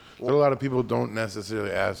about. That a lot of people don't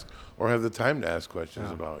necessarily ask or have the time to ask questions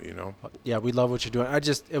about. Yeah, we love what you're doing.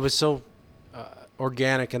 It was so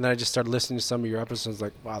organic, and then I just started listening to some of your episodes.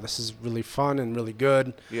 Like, wow, this is really fun and really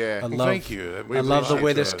good. Yeah, thank you. I love the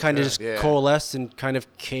way this kind of just Yeah. coalesced and kind of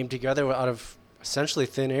came together out of essentially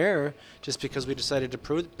thin air, just because we decided to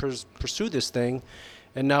pursue this thing,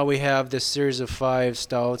 and now we have this series of 5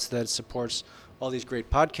 stouts that supports all these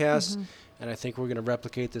great podcasts. Mm-hmm. And I think we're going to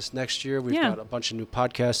replicate this next year. We've got a bunch of new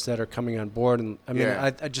podcasts that are coming on board, and I mean,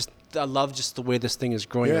 I love just the way this thing is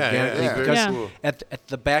growing organically because cool. at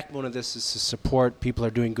the backbone of this is to support people who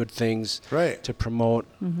are doing good things, Right. to promote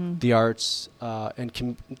the arts,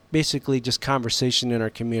 and basically just conversation in our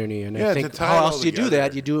community. And I Yeah, think to tie how it else all do you do together.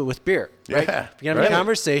 that? You do it with beer, right? Yeah, If you have right. a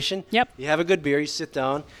conversation, Yep. you have a good beer, you sit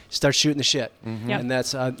down, you start shooting the shit, Yep. and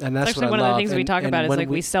that's It's what actually I one love. of the things we talk about is when like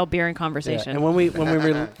we sell beer in conversation. and when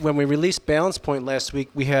we released Balance Point last week,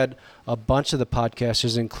 we had a bunch of the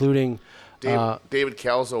podcasters, including David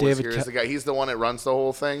Kelso was David here. He's the guy. He's the one that runs the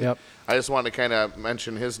whole thing. Yep. I just wanted to kind of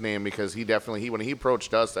mention his name because he definitely when he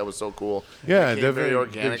approached us, that was so cool. Yeah, It came very definitely big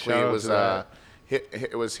organically. shout It out was to that.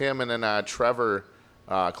 it was him and then Trevor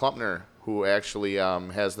Klumpner who actually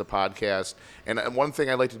has the podcast. And one thing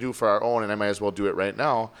I'd like to do for our own, and I might as well do it right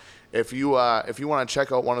now, if you want to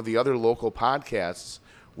check out one of the other local podcasts.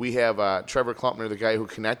 We have Trevor Klumpner, the guy who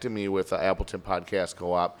connected me with the Appleton Podcast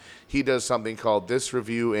Co-op. He does something called This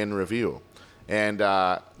Review in Review. And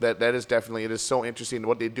that is definitely, it is so interesting.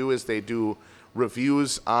 What they do is they do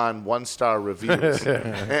reviews on 1-star reviews.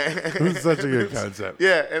 It's such a good concept.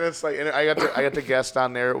 Yeah, and it's like, and I got to guest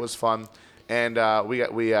on there. It was fun. And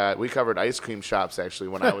we covered ice cream shops actually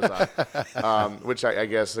when I was on, which I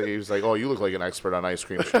guess he was like, oh, you look like an expert on ice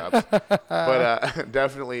cream shops. But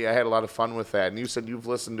definitely, I had a lot of fun with that. And you said you've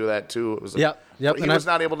listened to that too. It was Yep. He was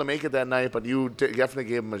not able to make it that night, but you definitely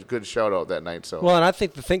gave him a good shout out that night. So Well, and I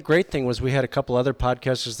think the great thing was we had a couple other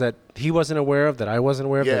podcasters that he wasn't aware of, that I wasn't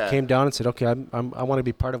aware of, that came down and said, okay, I want to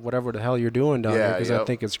be part of whatever the hell you're doing down there, because I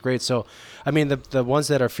think it's great. So, I mean, the ones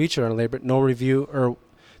that are featured on the label, No Review, or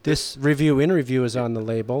this Review in Review is on the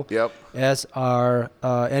label. Yep. As are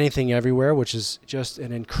Anything Everywhere, which is just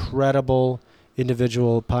an incredible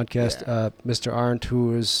individual podcast. Mr. Arndt,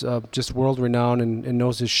 who is just world renowned and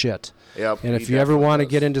knows his shit. Yep. And he if you ever definitely want to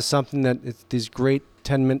does. get into something that it's these great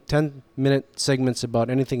 10-minute segments about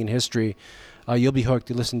anything in history, you'll be hooked.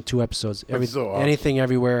 You listen to 2 episodes. That's so awesome. Anything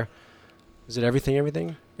Everywhere. Is it Everything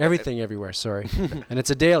Everything? Everything Everywhere, sorry. And it's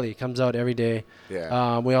a daily. It comes out every day.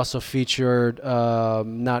 Yeah. We also featured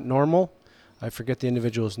Not Normal. I forget the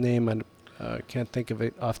individual's name. I can't think of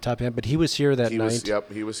it off the top of my head, but he was here that night.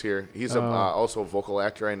 He was here. He's also a vocal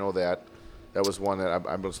actor. I know that. That was one that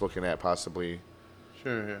I was looking at possibly.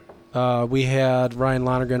 Sure, yeah. We had Ryan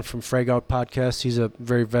Lonergan from Frag Out Podcast. He's a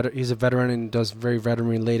he's a veteran and does very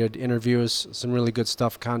veteran-related interviews. Some really good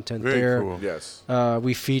stuff, content Very there. cool. Yes.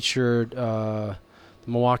 We featured the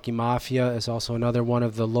Milwaukee Mafia as also another one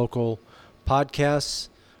of the local podcasts,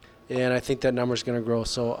 and I think that number's going to grow.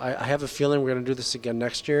 So I have a feeling we're going to do this again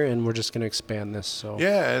next year, and we're just going to expand this. So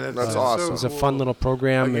Yeah, and That's so awesome. it's a cool. fun little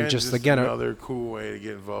program, Again, and just another cool way to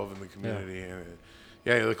get involved in the community. And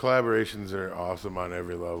the collaborations are awesome on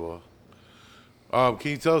every level. Can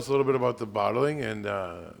you tell us a little bit about the bottling and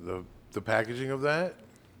the packaging of that?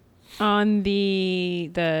 On the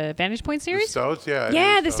Vantage Point The series? stouts, yeah. I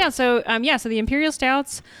Yeah, know the stouts. So so the Imperial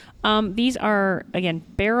Stouts, these are again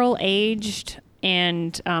barrel aged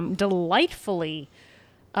and delightfully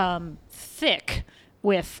thick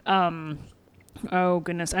with oh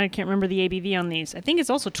goodness, I can't remember the ABV on these. I think it's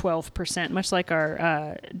also 12%, much like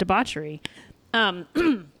our debauchery. But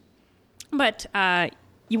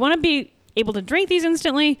you want to be able to drink these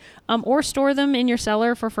instantly or store them in your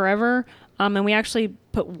cellar for forever. And we actually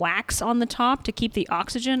put wax on the top to keep the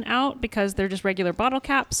oxygen out because they're just regular bottle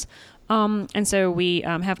caps. And so we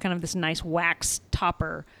have kind of this nice wax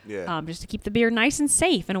topper just to keep the beer nice and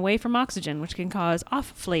safe and away from oxygen, which can cause off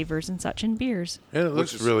flavors and such in beers. And it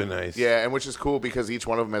looks really nice. Yeah, and which is cool because each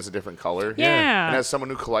one of them has a different color. Yeah. And as someone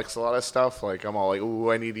who collects a lot of stuff, like I'm all like,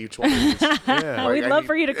 ooh, I need each one of these. Yeah. We'd love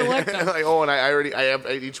for you to collect them. like, and I have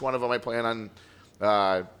each one of them. I plan on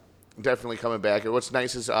definitely coming back. And what's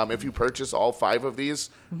nice is if you purchase all 5 of these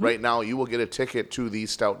right now, you will get a ticket to the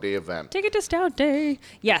Stout Day event. Ticket to Stout Day.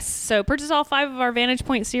 Yes. So purchase all 5 of our Vantage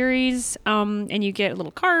Point series, and you get a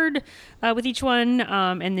little card with each one,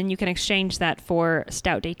 and then you can exchange that for a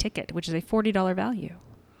Stout Day ticket, which is a $40 value,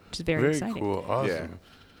 which is very exciting. Cool. Awesome. Yeah.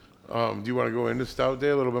 Do you want to go into Stout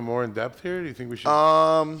Day a little bit more in depth here? Do you think we should?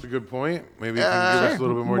 That's a good point. Maybe you can give us a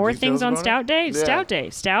little bit more More details things on about Stout Day. Yeah. Stout Day.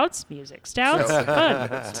 Stouts, music. Stouts,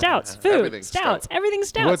 fun. Stouts, food. Everything Stouts. stout. Everything it?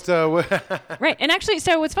 stouts. What? Right. And actually,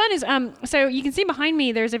 so what's fun is, so you can see behind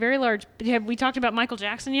me, there's a very large. Have we talked about Michael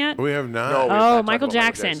Jackson yet? We have not. No, we- Oh, not Michael talking about Michael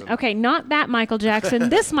Jackson. Jackson. Okay, not that Michael Jackson.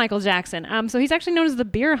 This Michael Jackson. So he's actually known as the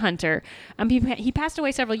beer hunter. He passed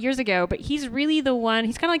away several years ago, but he's really the one.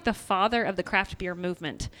 He's kind of like the father of the craft beer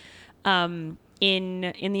movement in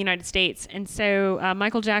the United States. And so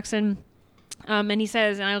Michael Jackson. And he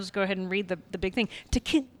says, and I'll just go ahead and read the big thing,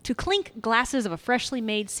 to clink glasses of a freshly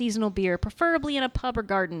made seasonal beer, preferably in a pub or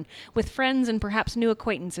garden, with friends and perhaps new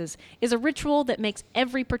acquaintances, is a ritual that makes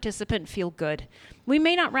every participant feel good. We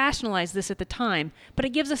may not rationalize this at the time, but it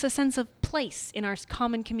gives us a sense of place in our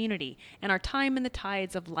common community and our time in the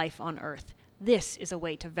tides of life on earth. This is a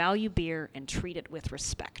way to value beer and treat it with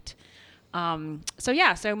respect. So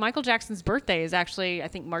Michael Jackson's birthday is actually, I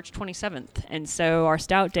think, March 27th. And so our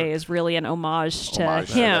Stout Day is really an homage to Homage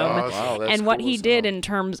to him that. Wow, that's and what cool he as did hell. in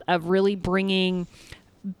terms of really bringing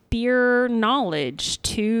beer knowledge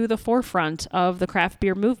to the forefront of the craft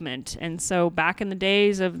beer movement. And so back in the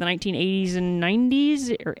days of the 1980s and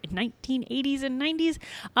 90s,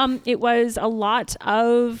 it was a lot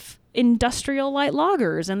of industrial light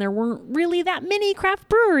lagers, and there weren't really that many craft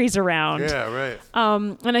breweries around. Yeah, right.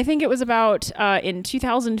 And I think it was about in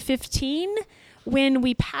 2015 when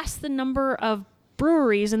we passed the number of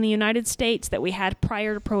breweries in the United States that we had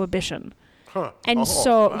prior to Prohibition. Huh. And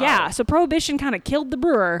wow. so Prohibition kind of killed the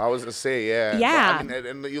brewer. I was gonna say, yeah. Yeah. I mean,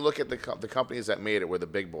 and you look at the companies that made it were the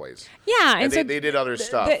big boys. Yeah, And so they did other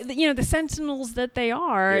stuff. the sentinels that they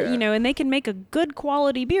are, Yeah. and they can make a good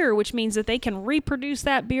quality beer, which means that they can reproduce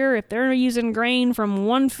that beer if they're using grain from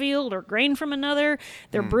one field or grain from another.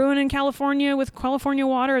 They're brewing in California with California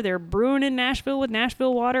water. They're brewing in Nashville with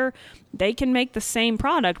Nashville water. They can make the same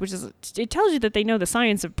product, which is, it tells you that they know the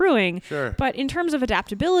science of brewing. Sure. But in terms of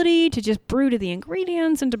adaptability to just brew to the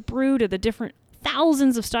ingredients and to brew to the different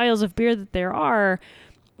thousands of styles of beer that there are,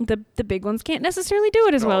 the big ones can't necessarily do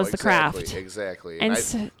it as well as the craft. Exactly. And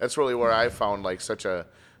That's really where I found like such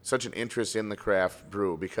an interest in the craft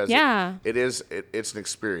brew because Yeah. it's an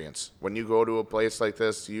experience. When you go to a place like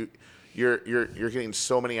this, you're getting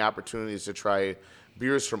so many opportunities to try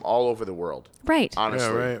beers from all over the world. Right. Honestly.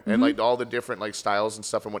 Yeah, right. And like all the different like styles and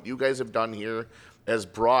stuff, and what you guys have done here has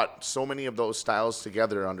brought so many of those styles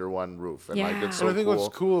together under one roof. And like Yeah. it's so Well, I think cool.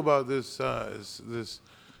 what's cool about this is this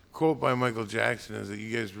quote by Michael Jackson is that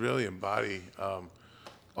you guys really embody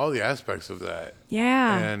all the aspects of that.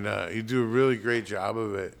 Yeah. And you do a really great job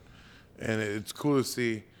of it. And it's cool to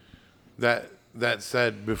see that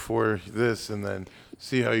said before this and then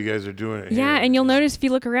see how you guys are doing it Yeah, here. and you'll notice if you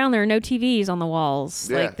look around, there are no TVs on the walls.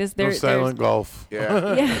 Yeah. Like this, No silent golf.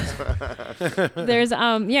 Yeah. there's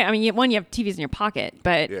I mean, you have TVs in your pocket,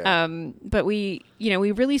 but Yeah. but we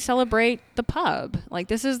really celebrate the pub. Like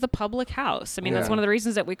this is the public house. I mean, that's Yeah. one of the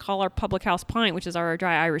reasons that we call our public house pint, which is our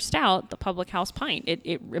dry Irish stout, the public house pint.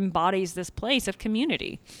 It embodies this place of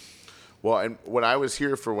community. Well, and when I was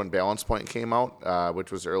here for when Balance Point came out,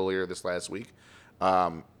 which was earlier this last week,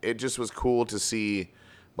 it just was cool to see,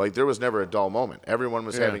 like, there was never a dull moment. Everyone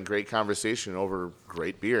was Yeah. having great conversation over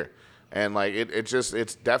great beer. And, like,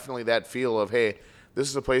 it's definitely that feel of, hey, this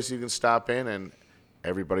is a place you can stop in and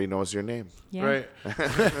everybody knows your name. Yeah, Right.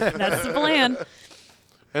 that's the plan.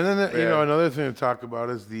 And then, Yeah. another thing to talk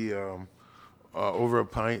about is the Over a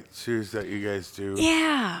Pint series that you guys do.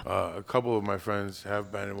 Yeah. A couple of my friends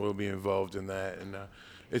have been and will be involved in that, and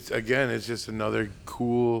it's just another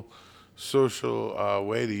cool social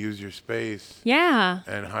way to use your space Yeah.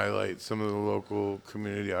 and highlight some of the local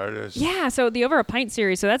community artists. Yeah, so the Over a Pint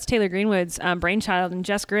series, so that's Taylor Greenwood's brainchild, and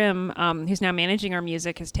Jess Grimm, who's now managing our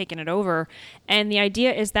music, has taken it over. And the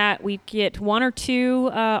idea is that we get one or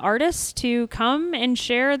two artists to come and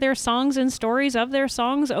share their songs and stories of their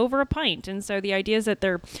songs over a pint. And so the idea is that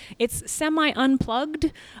it's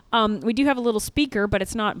semi-unplugged. We do have a little speaker, but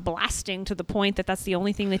it's not blasting to the point that that's the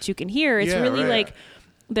only thing that you can hear. It's really like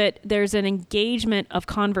that there's an engagement of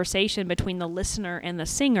conversation between the listener and the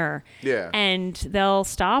singer. Yeah. And they'll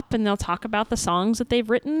stop and they'll talk about the songs that they've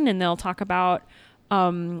written, and they'll talk about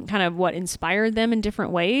kind of what inspired them in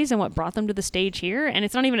different ways and what brought them to the stage here. And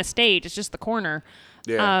it's not even a stage, it's just the corner.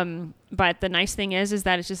 Yeah. But the nice thing is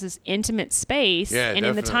that it's just this intimate space. Yeah, and in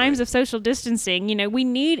the definitely. times of social distancing, we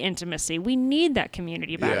need intimacy. We need that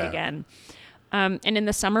community back Yeah. again. And in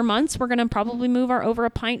the summer months, we're going to probably move our Over a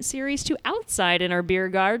Pint series to outside in our beer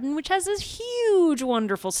garden, which has this huge,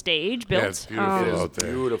 wonderful stage built. Yeah, it's beautiful It is out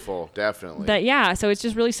there. beautiful, definitely. So it's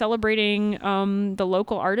just really celebrating the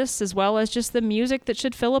local artists as well as just the music that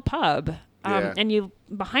should fill a pub. Yeah. And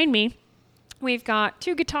behind me, we've got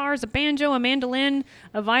 2 guitars, a banjo, a mandolin,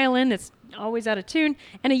 a violin that's always out of tune,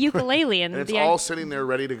 and a ukulele. and it's all sitting there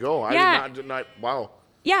ready to go. Yeah. I did not wow.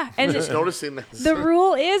 Yeah, and Just noticing this. the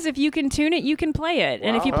rule is if you can tune it, you can play it.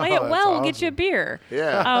 And if you play it Wow, well, that's we'll get you a beer.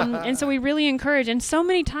 Yeah. And so we really encourage. And so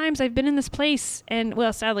many times I've been in this place, and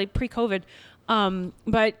well, sadly, pre-COVID,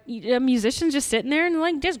 but musicians just sitting there and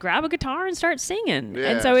like just grab a guitar and start singing.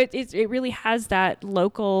 Yeah. And so it really has that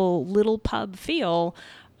local little pub feel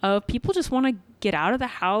of people just want to get out of the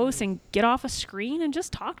house and get off a screen and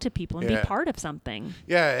just talk to people and be Yeah. part of something.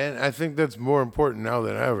 Yeah, and I think that's more important now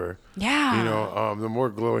than ever. Yeah. The more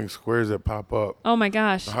glowing squares that pop up, Oh my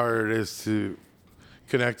gosh. the harder it is to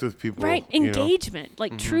connect with people. Right, you know? engagement,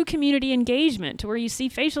 like true community engagement, to where you see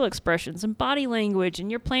facial expressions and body language, and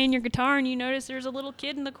you're playing your guitar and you notice there's a little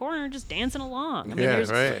kid in the corner just dancing along. I mean, Yeah, there's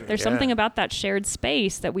right, there's yeah. something about that shared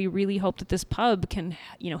space that we really hope that this pub can,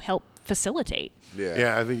 help facilitate. Yeah.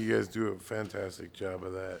 Yeah, I think you guys do a fantastic job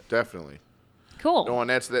of that. Definitely. Cool. No, and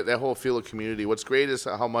that's that whole feel of community. What's great is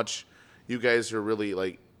how much you guys are really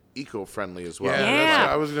like eco-friendly as well. Yeah,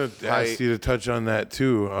 Yeah. I was going to ask you to touch on that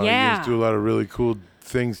too. You Yeah. guys do a lot of really cool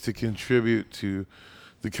things to contribute to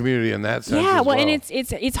the community in that sense. Yeah, as well, and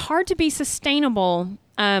it's hard to be sustainable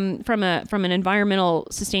from an environmental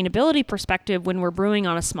sustainability perspective when we're brewing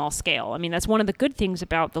on a small scale. I mean, that's one of the good things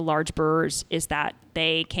about the large brewers is that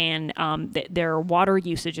they can their water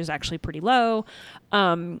usage is actually pretty low.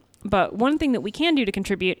 But one thing that we can do to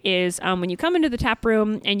contribute is when you come into the tap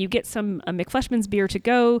room and you get some McFleshman's beer to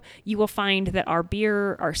go, you will find that our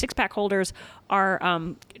 6-pack holders are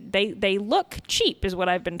they look cheap, is what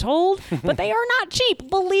I've been told, but they are not cheap.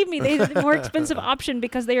 Believe me, they're the more expensive option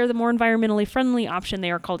because they are the more environmentally friendly option.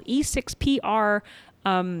 They are called E6PR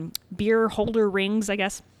beer holder rings, I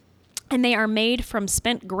guess. And they are made from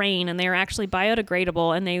spent grain, and they are actually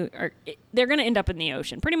biodegradable, and they're going to end up in the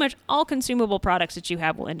ocean. Pretty much all consumable products that you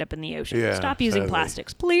have will end up in the ocean. Yeah, Stop using sadly.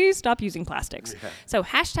 plastics. Please stop using plastics. Yeah. So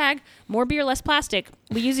hashtag more beer, less plastic.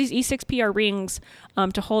 We use these E6PR rings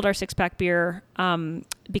to hold our 6-pack beer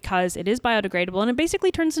because it is biodegradable, and it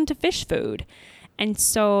basically turns into fish food. And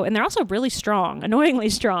they're also really strong, annoyingly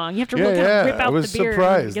strong. You have to Yeah, kind of rip out I was the beer.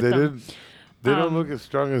 surprised. And get them. They don't look as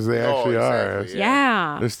strong as they actually are. exactly,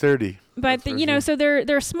 Yeah. They're sturdy. But That's for so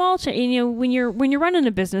they're small. When you're running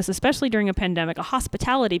a business, especially during a pandemic, a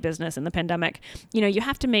hospitality business in the pandemic, you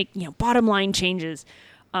have to make bottom line changes,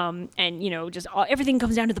 and everything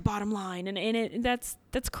comes down to the bottom line, and that's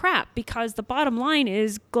crap, because the bottom line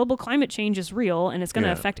is global climate change is real, and it's going to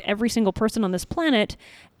Yeah. affect every single person on this planet.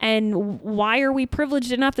 And why are we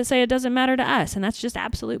privileged enough to say it doesn't matter to us? And that's just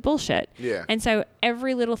absolute bullshit. Yeah. And so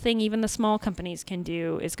every little thing, even the small companies can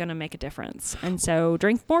do, is going to make a difference. And so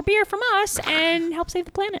drink more beer from us and help save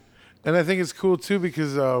the planet. And I think it's cool too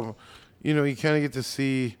because you kind of get to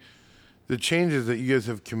see the changes that you guys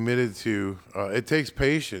have committed to. It takes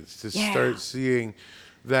patience to Yeah. start seeing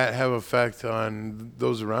that have effect on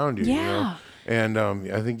those around you. Yeah. And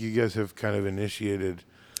I think you guys have kind of initiated.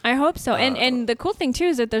 I hope so. And the cool thing too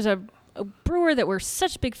is that there's a brewer that we're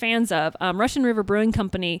such big fans of, Russian River Brewing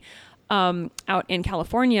Company, out in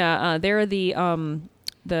California. They're the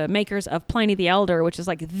makers of Pliny the Elder, which is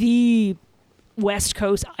like the West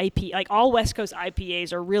Coast IP. Like all West Coast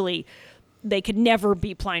IPAs are really they could never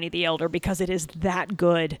beat Pliny the Elder because it is that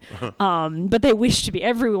good. But they wish to be.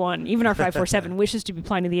 Everyone, even our 547, wishes to be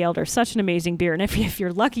Pliny the Elder. Such an amazing beer. And if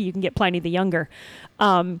you're lucky, you can get Pliny the Younger.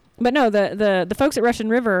 But no, the folks at Russian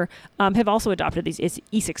River have also adopted these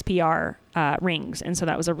E6PR rings. And so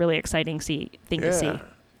that was a really exciting thing to see.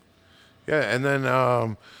 Yeah, and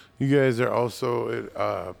then you guys are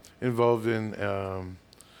also involved in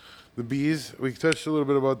the bees. We touched a little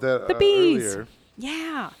bit about that The bees. earlier.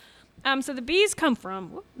 Yeah. So the bees come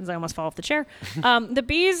from, I almost fall off the chair. The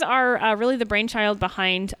bees are really the brainchild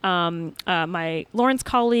behind my Lawrence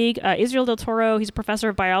colleague, Israel Del Toro. He's a professor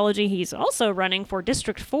of biology. He's also running for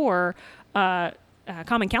District 4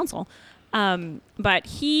 Common Council. But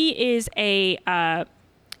he is a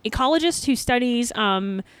ecologist who studies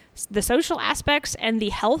the social aspects and the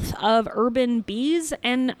health of urban bees.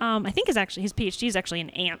 And I think his PhD is actually in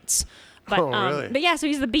ants. But, really? But yeah, so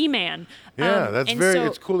he's the bee man. Yeah,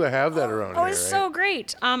 it's cool to have that around here. Oh, it's so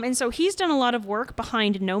great. And so he's done a lot of work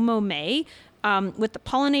behind No Mow May with the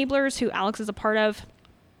pollinablers who Alex is a part of.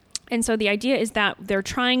 And so the idea is that they're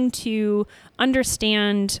trying to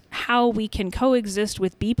understand how we can coexist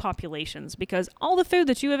with bee populations, because all the food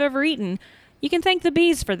that you have ever eaten, you can thank the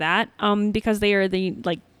bees for that, because they are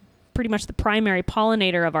pretty much the primary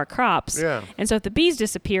pollinator of our crops. Yeah. And so if the bees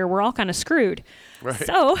disappear, we're all kind of screwed. Right.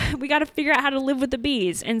 So we got to figure out how to live with the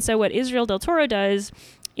bees. And so what Israel Del Toro does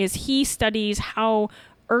is he studies how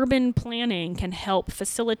urban planning can help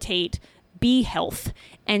facilitate bee health.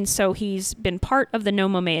 And so he's been part of the No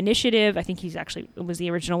Mow May initiative. I think he's actually was the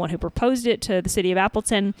original one who proposed it to the city of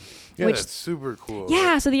Appleton. Yeah, that's super cool.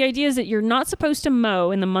 Yeah, so the idea is that you're not supposed to mow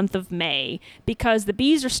in the month of May because the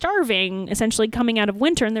bees are starving, essentially coming out of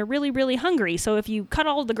winter, and they're really, really hungry. So if you cut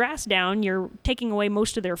all the grass down, you're taking away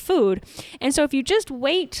most of their food. And so if you just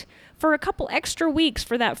wait for a couple extra weeks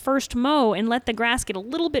for that first mow and let the grass get a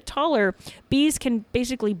little bit taller, bees can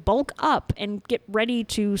basically bulk up and get ready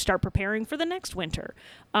to start preparing for the next winter.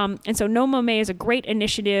 And so No Mow May is a great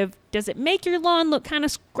initiative. Does it make your lawn look kind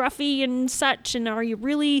of scruffy and such? And are you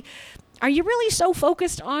really so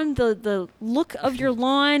focused on the look of your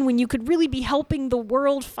lawn when you could really be helping the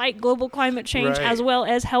world fight global climate change Right. as well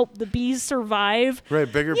as help the bees survive?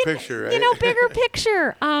 Right, bigger picture, right? You know, bigger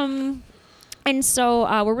picture. And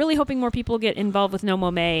so we're really hoping more people get involved with No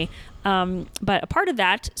Mow May. But a part of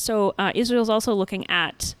that, so Israel's also looking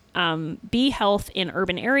at bee health in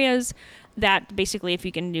urban areas. That basically, if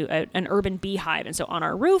you can do an urban beehive. And so on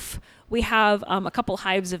our roof, we have a couple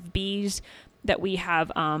hives of bees that we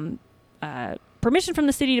have permission from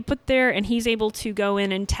the city to put there, and he's able to go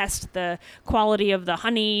in and test the quality of the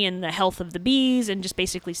honey and the health of the bees and just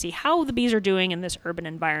basically see how the bees are doing in this urban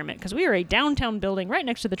environment, because we are a downtown building right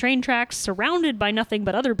next to the train tracks surrounded by nothing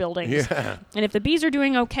but other buildings. Yeah. And if the bees are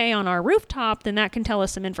doing okay on our rooftop, then that can tell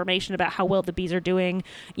us some information about how well the bees are doing,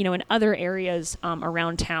 you know, in other areas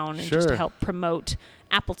around town, and just to Sure. help promote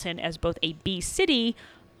Appleton as both a bee city.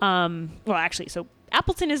 So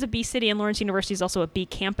Appleton is a bee city, and Lawrence University is also a bee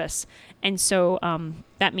campus. And so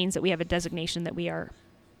that means that we have a designation that we are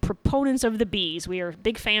proponents of the bees. We are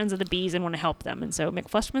big fans of the bees and want to help them. And so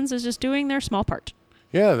McFleshman's is just doing their small part.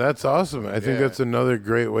 Yeah, that's awesome. I think Yeah. that's another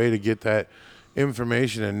great way to get that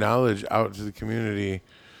information and knowledge out to the community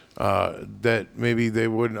that maybe they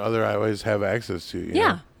wouldn't otherwise have access to. You Yeah.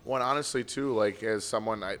 know? Well, and honestly, too, like as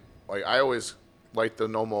someone, I always like the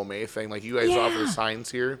No Mow May thing. Like you guys offer the signs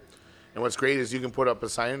here, and what's great is you can put up a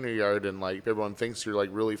sign in your yard, and like everyone thinks you're like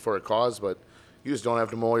really for a cause, but you just don't have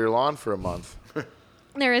to mow your lawn for a month.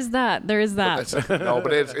 There is that. No,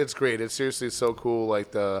 but it's great. It's seriously so cool.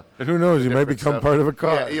 Like And who knows, you might different become stuff. part of a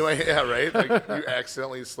cause. Yeah, right. Like you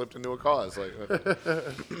accidentally slipped into a cause. Like,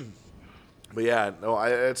 but yeah, no,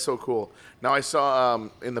 it's so cool. Now I saw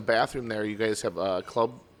in the bathroom there, you guys have a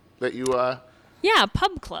club that you Yeah,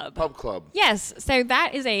 Pub Club. pub club. Yes, so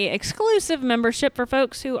that is a exclusive membership for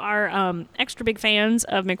folks who are extra big fans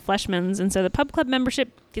of McFleshman's, and so the Pub Club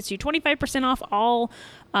membership gets you 25% off all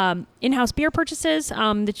in-house beer purchases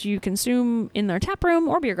that you consume in their tap room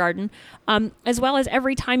or beer garden, as well as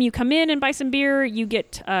every time you come in and buy some beer, you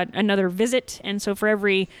get another visit. And so for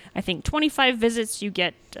every, I think, 25 visits, you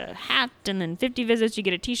get a hat, and then 50 visits, you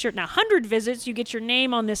get a T-shirt. Now 100 visits, you get your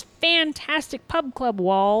name on this fantastic Pub Club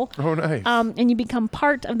wall. Oh, nice. And you become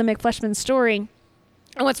part of the McFleshman story.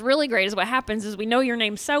 And what's really great is what happens is we know your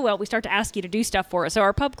name so well, we start to ask you to do stuff for us. So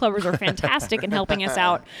our pub clubbers are fantastic in helping us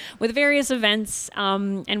out with various events.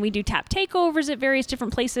 And we do tap takeovers at various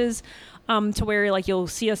different places to where like you'll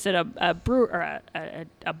see us at a brew or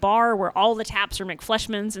a bar where all the taps are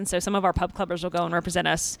McFleshmans. And so some of our pub clubbers will go and represent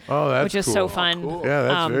us, Oh, that's which is cool. so fun. cool. Yeah,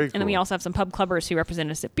 that's very cool. And then we also have some pub clubbers who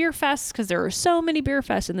represent us at beer fests because there are so many beer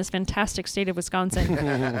fests in this fantastic state of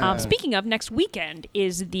Wisconsin. Speaking of, next weekend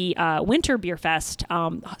is the Winter Beer Fest,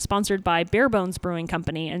 sponsored by Bare Bones Brewing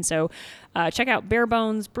Company. And so check out Bare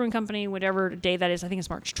Bones Brewing Company, whatever day that is. I think it's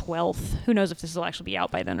March 12th. Who knows if this will actually be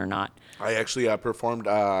out by then or not. I actually performed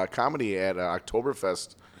comedy at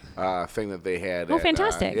Oktoberfest thing that they had. Oh,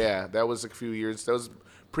 fantastic. Yeah, that was a few years. That was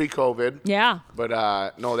pre-COVID. Yeah. But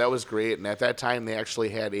no, that was great. And at that time, they actually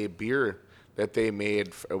had a beer that they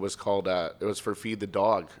made. It was called. It was for Feed the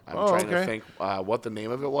Dog. I'm trying to think what the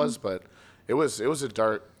name of it was, but it was a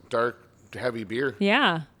dark, heavy beer.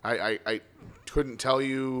 Yeah. I couldn't tell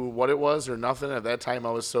you what it was or nothing. At that time,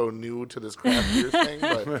 I was so new to this craft beer thing.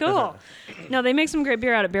 But Cool. No, they make some great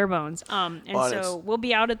beer out at Bare Bones. And Honest. so we'll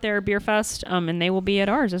be out at their beer fest, and they will be at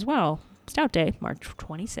ours as well. Stout Day, March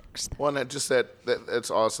 26th. Well, and that's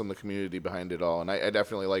awesome, the community behind it all. And I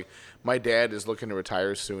definitely like, my dad is looking to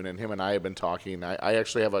retire soon, and him and I have been talking. I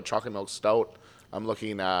actually have a chocolate milk stout I'm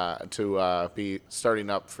looking to be starting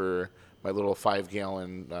up for my little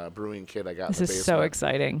 5-gallon brewing kit I got in This the is basement. so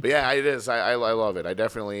exciting. But yeah, it is. I love it. I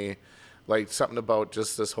definitely like something about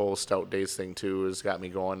just this whole stout days thing too has got me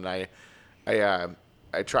going. And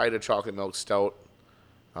I tried a chocolate milk stout.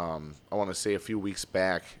 I want to say a few weeks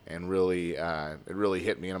back, and really it really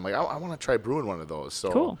hit me. And I'm like, I want to try brewing one of those.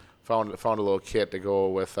 So Cool. found a little kit to go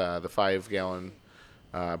with the 5-gallon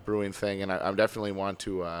brewing thing, and I definitely want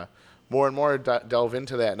to more and more delve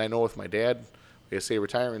into that. And I know with my dad, like I say,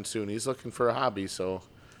 retiring soon, he's looking for a hobby. So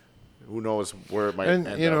who knows where it might And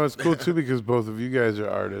end you know, up. it's cool too because both of you guys are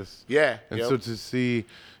artists. Yeah. And yep. so to see,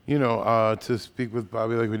 you know, to speak with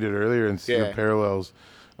Bobby like we did earlier and see the Yeah. parallels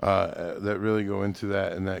that really go into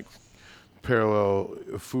that, and that parallel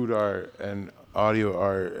food art and audio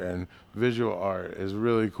art and visual art is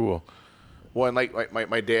really cool. Well, and like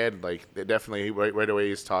my dad, like definitely right away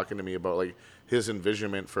he's talking to me about like his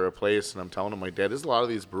envisionment for a place, and I'm telling him, like, Dad, there's a lot of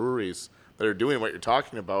these breweries that are doing what you're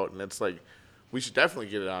talking about, and it's like we should definitely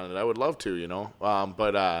get it on it. I would love to, you know,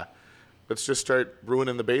 but let's just start brewing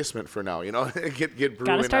in the basement for now, you know, get brewing.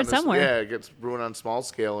 Gotta start on this, somewhere. Yeah, get brewing on small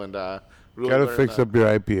scale and really Got to learn fix the- up your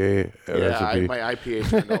IPA Yeah, recipe. my IPA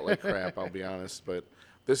turned out like crap. I'll be honest, but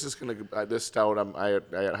this is gonna this stout I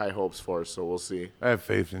had high hopes for, so we'll see. I have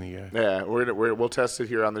faith in you guys. Yeah, we'll test it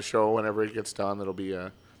here on the show whenever it gets done. It'll be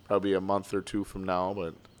probably a month or two from now,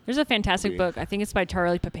 but There's a fantastic Maybe. book. I think it's by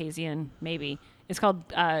Charlie Papazian, maybe. It's called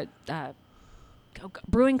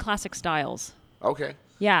Brewing Classic Styles. okay.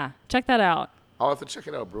 Yeah, check that out. I'll have to check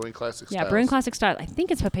it out. Brewing Classic Yeah, Styles. Brewing Classic Styles. I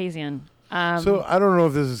think it's Papazian. So I don't know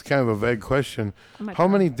if this is kind of a vague question. I might How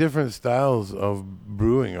try. many different styles of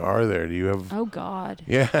brewing are there? Do you have? Oh, God.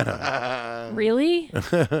 Yeah, Really?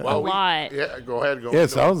 Well, a lot. Yeah, go ahead. Go. yeah,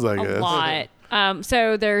 it sounds like A it. lot.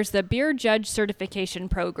 So there's the Beer Judge Certification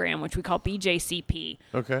Program, which we call BJCP.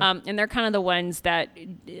 Okay. And they're kind of the ones that,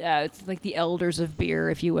 it's like the elders of beer,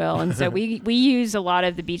 if you will. And so we use a lot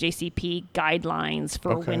of the BJCP guidelines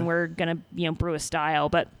for Okay. when we're going to, brew a style.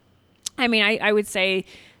 But I mean, I would say,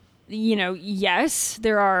 yes,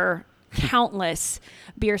 there are countless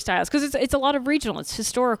beer styles because it's a lot of regional. It's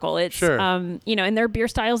historical. It's Sure. and there are beer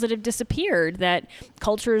styles that have disappeared that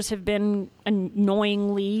cultures have been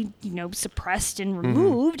annoyingly suppressed and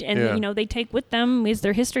removed, and Yeah. they take with them as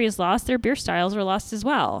their history is lost, their beer styles are lost as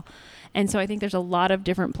well. And so I think there's a lot of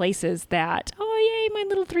different places that yay, my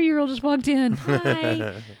little 3-year-old just walked in.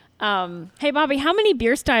 Hi. Hey Bobby, how many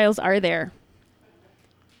beer styles are there?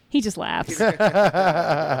 He just laughs.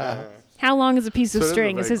 How long is a piece of So that is a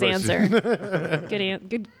string? Is vague his question. answer.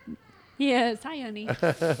 Good. Yes. Hi,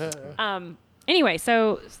 honey. Anyway,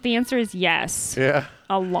 so the answer is yes. Yeah.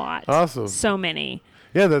 A lot. Awesome. So many.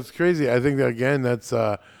 Yeah, that's crazy. I think that again, that's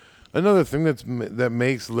another thing that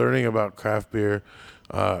makes learning about craft beer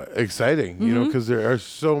exciting. You know, because there are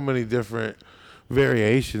so many different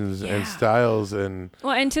variations and Yeah. styles, and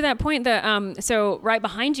Well, and to that point, so right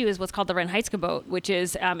behind you is what's called the Reinheitsgebot, which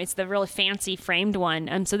is it's the really fancy framed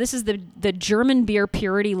one. So this is the German beer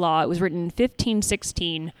purity law. It was written in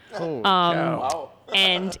 1516. Wow.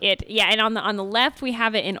 And and on the left we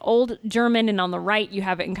have it in old German, and on the right you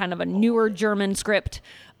have it in kind of a newer German script.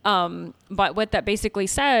 But what that basically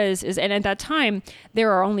says is, and at that time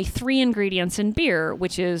there are only 3 ingredients in beer,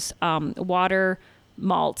 which is water,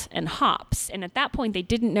 malt, and hops. And at that point, they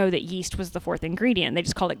didn't know that yeast was the fourth ingredient. They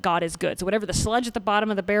just called it God is good. So whatever the sludge at the bottom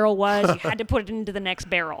of the barrel was, you had to put it into the next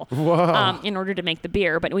barrel in order to make the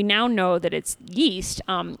beer. But we now know that it's yeast.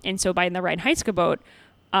 And so by the Reinheitsgebot,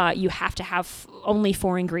 you have to have only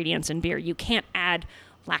 4 ingredients in beer. You can't add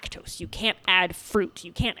lactose. You can't add fruit.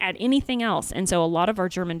 You can't add anything else. And so a lot of our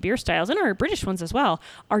German beer styles, and our British ones as well,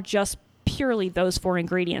 are just purely those 4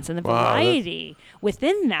 ingredients, and the variety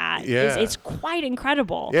within that is it's quite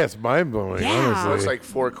incredible. Yeah, it's mind-blowing, honestly. So it's like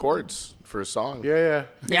 4 chords for a song. Yeah.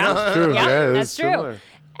 That's true. Yeah, that's true. similar.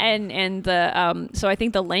 And the so I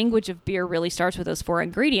think the language of beer really starts with those 4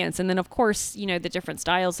 ingredients, and then of course the different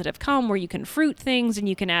styles that have come where you can fruit things and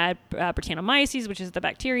you can add Brettanomyces, which is the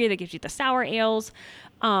bacteria that gives you the sour ales,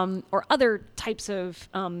 or other types of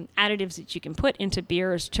additives that you can put into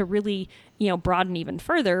beers to really broaden even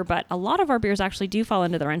further. But a lot of our beers actually do fall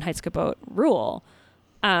into the Reinheitsgebot rule.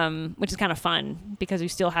 Which is kind of fun because we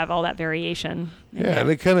still have all that variation. Yeah, and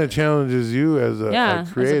it kind of challenges you as a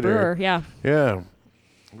creator. As a brewer, Yeah.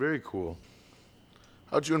 Very cool.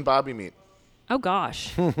 How'd you and Bobby meet? Oh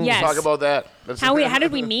gosh. Let's Yes. talk about that. How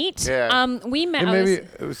did we meet? Yeah. We met. And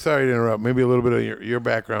maybe, sorry to interrupt, maybe a little bit of your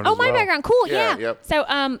background as well. My background. Cool. Yeah, Yeah. yep. So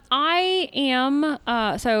I am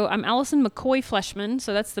I'm Allison McCoy Fleshman.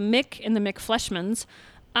 So that's the Mick and the Mick Fleshmans.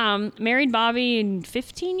 Married Bobby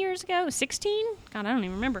 15 years ago, 16? God, I don't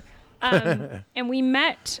even remember. And we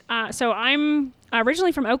met. So I'm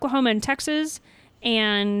originally from Oklahoma and Texas,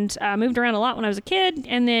 and moved around a lot when I was a kid,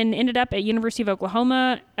 and then ended up at University of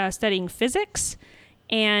Oklahoma studying physics.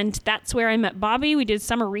 And that's where I met Bobby. We did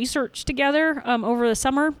summer research together over the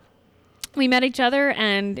summer. We met each other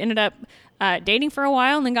and ended up dating for a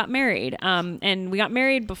while, and then got married. And we got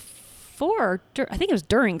married I think it was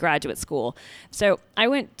during graduate school. So I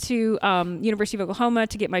went to University of Oklahoma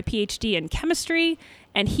to get my PhD in chemistry,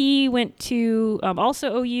 and he went to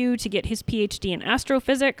also OU to get his PhD in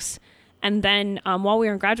astrophysics. And then while we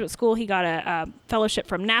were in graduate school, he got a fellowship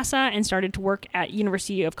from NASA and started to work at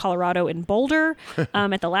University of Colorado in Boulder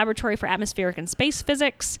at the Laboratory for Atmospheric and Space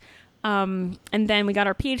Physics. And then we got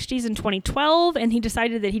our PhDs in 2012, and he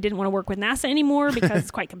decided that he didn't want to work with NASA anymore because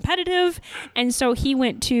it's quite competitive. And so he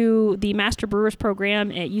went to the Master Brewers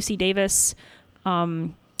program at UC Davis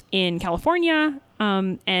in California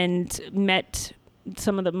and met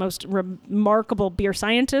some of the most remarkable beer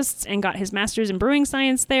scientists and got his master's in brewing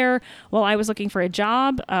science there. While I was looking for a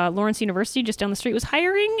job, Lawrence University just down the street was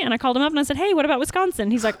hiring, and I called him up and I said, "Hey, what about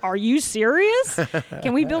Wisconsin?" He's like, "Are you serious?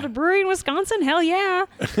 Can we build a brewery in Wisconsin? Hell yeah!"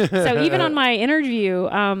 So even on my interview,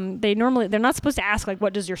 they're not supposed to ask like,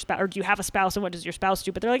 "What does your spouse, or do you have a spouse, and what does your spouse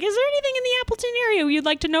do?" But they're like, "Is there anything in the Appleton area you'd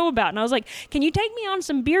like to know about?" And I was like, "Can you take me on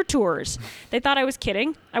some beer tours?" They thought I was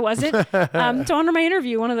kidding. I wasn't. So under my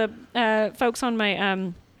interview, one of the folks on my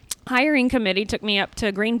hiring committee took me up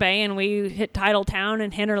to Green Bay, and we hit Titletown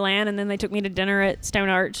and Hinterland, and then they took me to dinner at Stone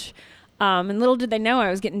Arch. And little did they know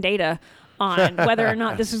I was getting data on whether or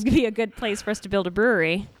not this was going to be a good place for us to build a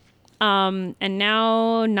brewery. And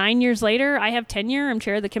now 9 years later, I have tenure. I'm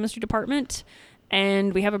chair of the chemistry department,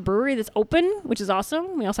 and we have a brewery that's open, which is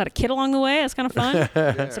awesome. We also had a kid along the way. That's kind of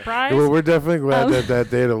fun. Surprise. Well, we're definitely glad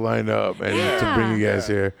that data lined up and to bring you guys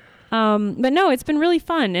here. But no, it's been really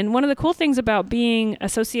fun. And one of the cool things about being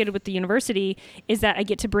associated with the university is that I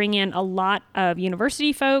get to bring in a lot of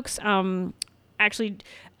university folks. Actually,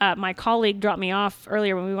 my colleague dropped me off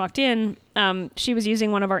earlier when we walked in. She was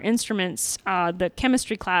using one of our instruments. The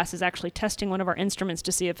chemistry class is actually testing one of our instruments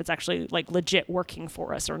to see if it's actually like legit working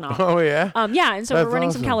for us or not. Oh, yeah? Yeah, and so That's we're running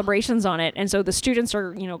awesome. some calibrations on it. And so the students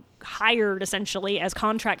are, hired essentially as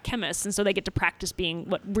contract chemists. And so they get to practice being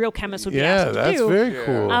what real chemists would be asked to that's do. very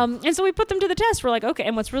cool. And so we put them to the test. We're like, okay.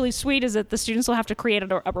 And what's really sweet is that the students will have to create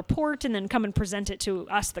a report and then come and present it to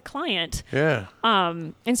us, the client. Yeah.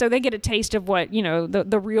 And so they get a taste of what,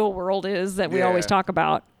 the real world is that we always talk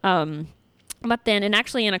about. But then, and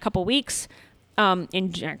actually in a couple weeks, a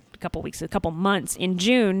couple months in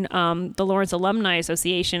June, the Lawrence Alumni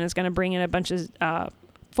Association is going to bring in a bunch of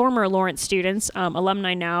former Lawrence students,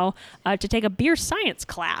 alumni now, to take a beer science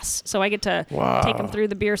class. So I get to take them through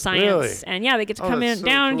the beer science. Really? And yeah, they get to come that's in so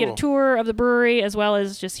down, get cool. a tour of the brewery, as well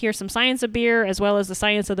as just hear some science of beer, as well as the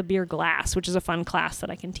science of the beer glass, which is a fun class that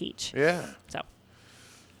I can teach. Yeah. So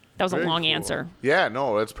that was Very a long cool. answer. Yeah,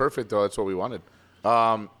 no, that's perfect, though. That's what we wanted.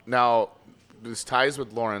 Now, this ties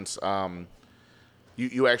with Lawrence.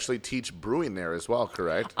 You actually teach brewing there as well,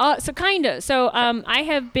 correct? So kind of. So I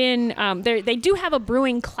have been there. They do have a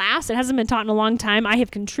brewing class. It hasn't been taught in a long time. I have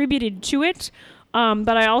contributed to it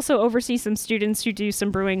But I also oversee some students who do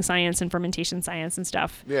some brewing science and fermentation science and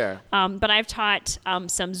stuff. Yeah. But I've taught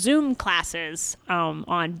some Zoom classes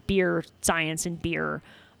on beer science and beer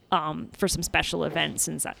for some special events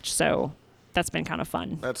and such. So that's been kind of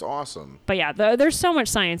fun. That's awesome. But yeah, there's so much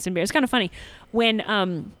science in beer. It's kind of funny when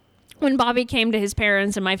Bobby came to his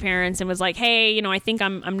parents and my parents and was like, hey, I think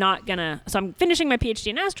I'm not gonna, so I'm finishing my PhD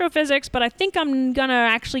in astrophysics, but I think I'm gonna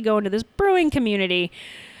actually go into this brewing community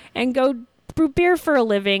and go brew beer for a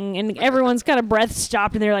living. And everyone's kind of breath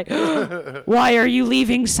stopped and they're like, why are you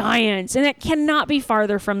leaving science? And that cannot be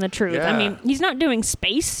farther from the truth. Yeah. I mean, he's not doing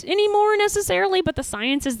space anymore necessarily, but the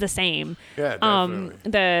science is the same. Yeah,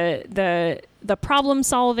 definitely. The problem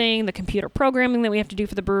solving, the computer programming that we have to do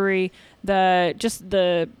for the brewery,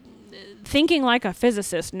 the thinking like a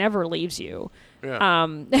physicist never leaves you. Yeah.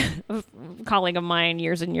 A colleague of mine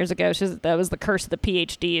years and years ago, that was the curse of the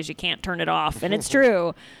PhD, is you can't turn it off. And it's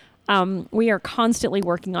true. We are constantly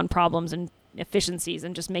working on problems and efficiencies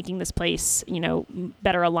and just making this place,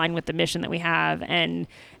 better aligned with the mission that we have. And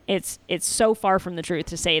it's so far from the truth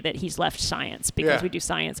to say that he's left science, because we do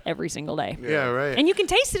science every single day. Yeah, right. And you can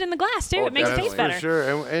taste it in the glass too. Oh, It makes it definitely. taste better. For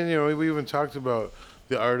sure. And we even talked about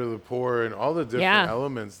the art of the pour and all the different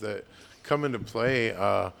elements that come into play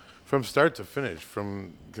from start to finish,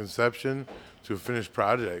 from conception to a finished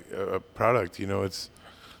product.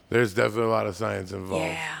 There's definitely a lot of science involved.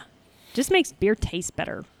 Yeah. Just makes beer taste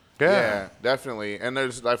better. Yeah, definitely. And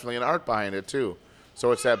there's definitely an art behind it too.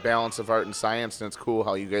 So it's that balance of art and science, and it's cool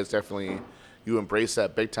how you guys definitely you embrace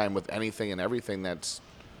that big time with anything and everything that's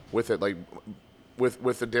with it, like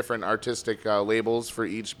with the different artistic labels for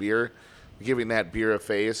each beer, giving that beer a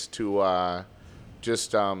face to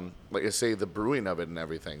just like I say, the brewing of it and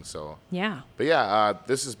everything. So Yeah. but yeah,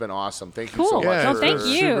 this has been awesome. Thank you Cool. so much. Yeah, No, it's thank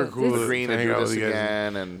super you. cool to Agreeing to hang do out this with you guys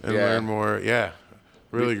again and yeah. learn more. Yeah,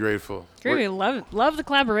 really grateful. Great. We love the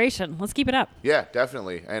collaboration. Let's keep it up. Yeah,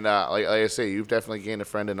 definitely. And like I say, you've definitely gained a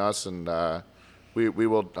friend in us, and we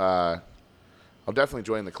will. I'll definitely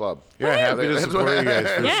join the club. Yeah, happy to support you guys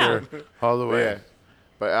for Yeah. sure, all the way. Yeah.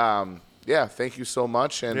 But yeah, thank you so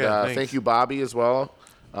much, and Yeah, thanks. thank you, Bobby, as well.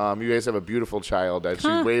 You guys have a beautiful child. She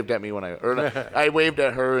waved at me when I waved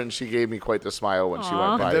at her, and she gave me quite the smile when she Aw.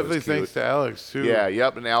 went by. It Definitely was cute. thanks to Alex too. Yeah,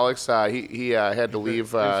 yep. And Alex, he had to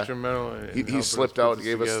leave. Instrumental. in He helping us slipped put out and this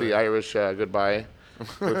gave us the together. Irish goodbye.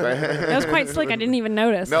 That was quite slick. I didn't even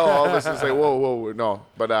notice. No, all this is like whoa, no.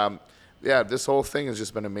 But yeah, this whole thing has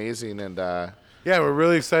just been amazing, and Yeah, we're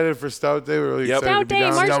really excited for Stout Day. We're really Yep. excited Stout to be Day,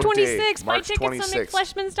 down March there. Stout Day, 26th. Buy March tickets on 26th.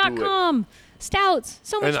 McFleshmans.com. Stouts.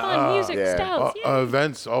 So much And, fun. Music, yeah. stouts. Yeah.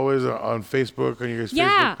 Events always on Facebook, on your guys'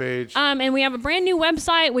 Yeah. Facebook page. And we have a brand new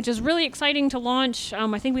website, which is really exciting to launch.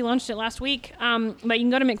 I think we launched it last week. But you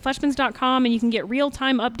can go to McFleshmans.com and you can get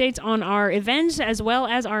real-time updates on our events as well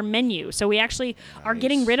as our menu. So we actually are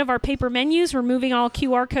getting rid of our paper menus. We're moving all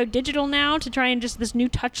QR code digital now to try and just this new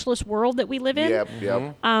touchless world that we live in. yep.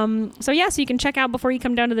 So you can check out before you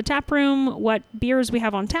come down to the tap room what beers we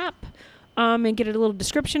have on tap, and get a little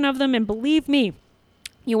description of them. And believe me,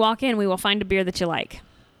 you walk in, we will find a beer that you like.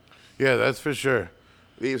 Yeah, that's for sure.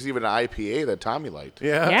 There's even an IPA that Tommy liked.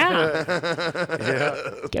 Yeah.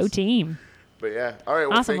 Yeah. Go team. But yeah, all right.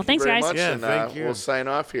 Well, Awesome. Well, thank thanks, you very guys. much, Yeah, and thank you. we'll sign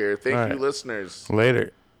off here. Thank All you, right. listeners.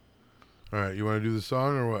 Later. All right, you want to do the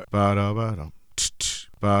song or what? Ba-da-ba-dum.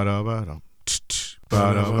 Ba-da-ba-dum.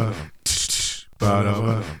 Ba-da-ba-dum.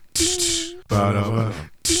 Ba-da-ba-dum. Ba-da-ba-dum.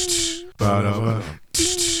 Ba-da-ba-dum.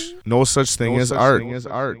 No such thing as art.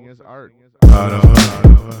 Ba-da-ba-dum.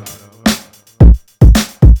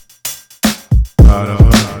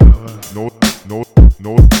 No.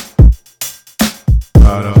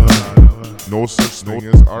 Ba-da-ba-dum. No such thing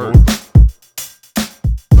as art.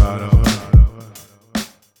 Ba-da-ba-dum.